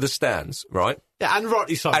sent to the stands, right? Yeah, and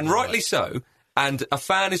rightly so. And rightly so. And a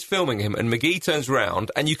fan is filming him, and McGee turns round,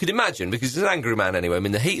 and you could imagine, because he's an angry man anyway, I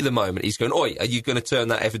mean, the heat of the moment, he's going, oi, are you going to turn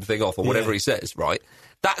that effing thing off, or whatever he says, right?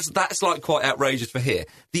 That's like quite outrageous for here.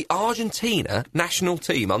 The Argentina national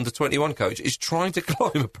team under-21 coach is trying to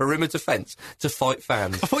climb a perimeter fence to fight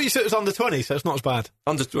fans. I thought you said it was under-20, so it's not as bad.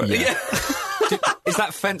 Under-20, yeah. Is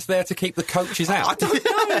that fence there to keep the coaches out? I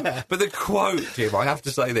don't know. But the quote, Jim, I have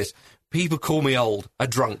to say this. People call me old, a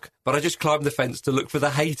drunk, but I just climbed the fence to look for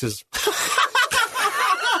the haters.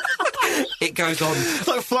 It goes on. It's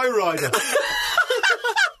like Flow Rider.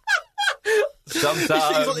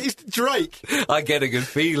 Sometimes he's Drake. I get a good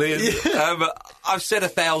feeling. Yeah. I've said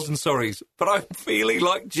 1,000 sorries, but I'm feeling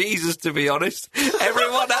like Jesus, to be honest.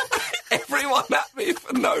 Everyone at me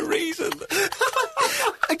for no reason.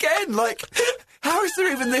 Again, like, how is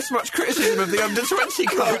there even this much criticism of the under-20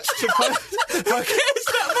 coach? Who cares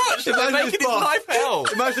that much? They're making his life hell.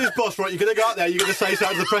 Imagine his boss, right? You're going to go out there, you're going to say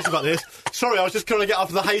something to the press about this. Sorry, I was just going to get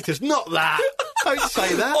after the haters. Not that. Don't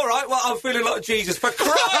say that. All right, well, I'm feeling like Jesus for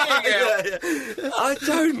crying out. I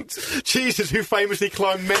don't. Jesus, who famously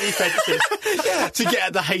climbed many fences to get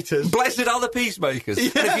at the haters. Blessed are the peacemakers.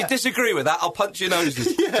 Yeah. And if you disagree with that, I'll punch your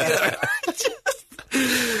noses. Yeah.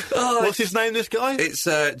 What's his name, this guy? It's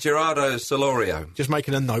Gerardo Solorio. Just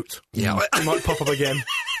making a note. Yeah. He might pop up again.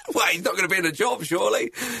 Well, he's not going to be in a job,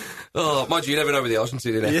 surely. Oh, mind you never know with the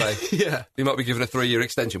Argentinian FA. Yeah. He might be given a 3-year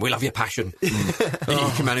extension. We love your passion. You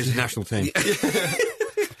can manage the national team.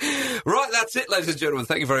 Right, that's it, ladies and gentlemen.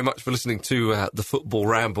 Thank you very much for listening to the Football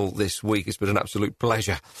Ramble this week. It's been an absolute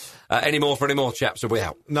pleasure. Any more, chaps? Are we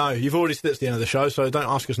out? No, you've already said it's the end of the show, so don't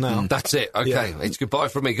ask us now. That's it. Okay. Yeah. It's goodbye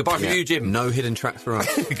from me. Goodbye from you, Jim. No hidden tracks for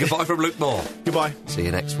us. Goodbye from Luke Moore. Goodbye. See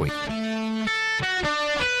you next week.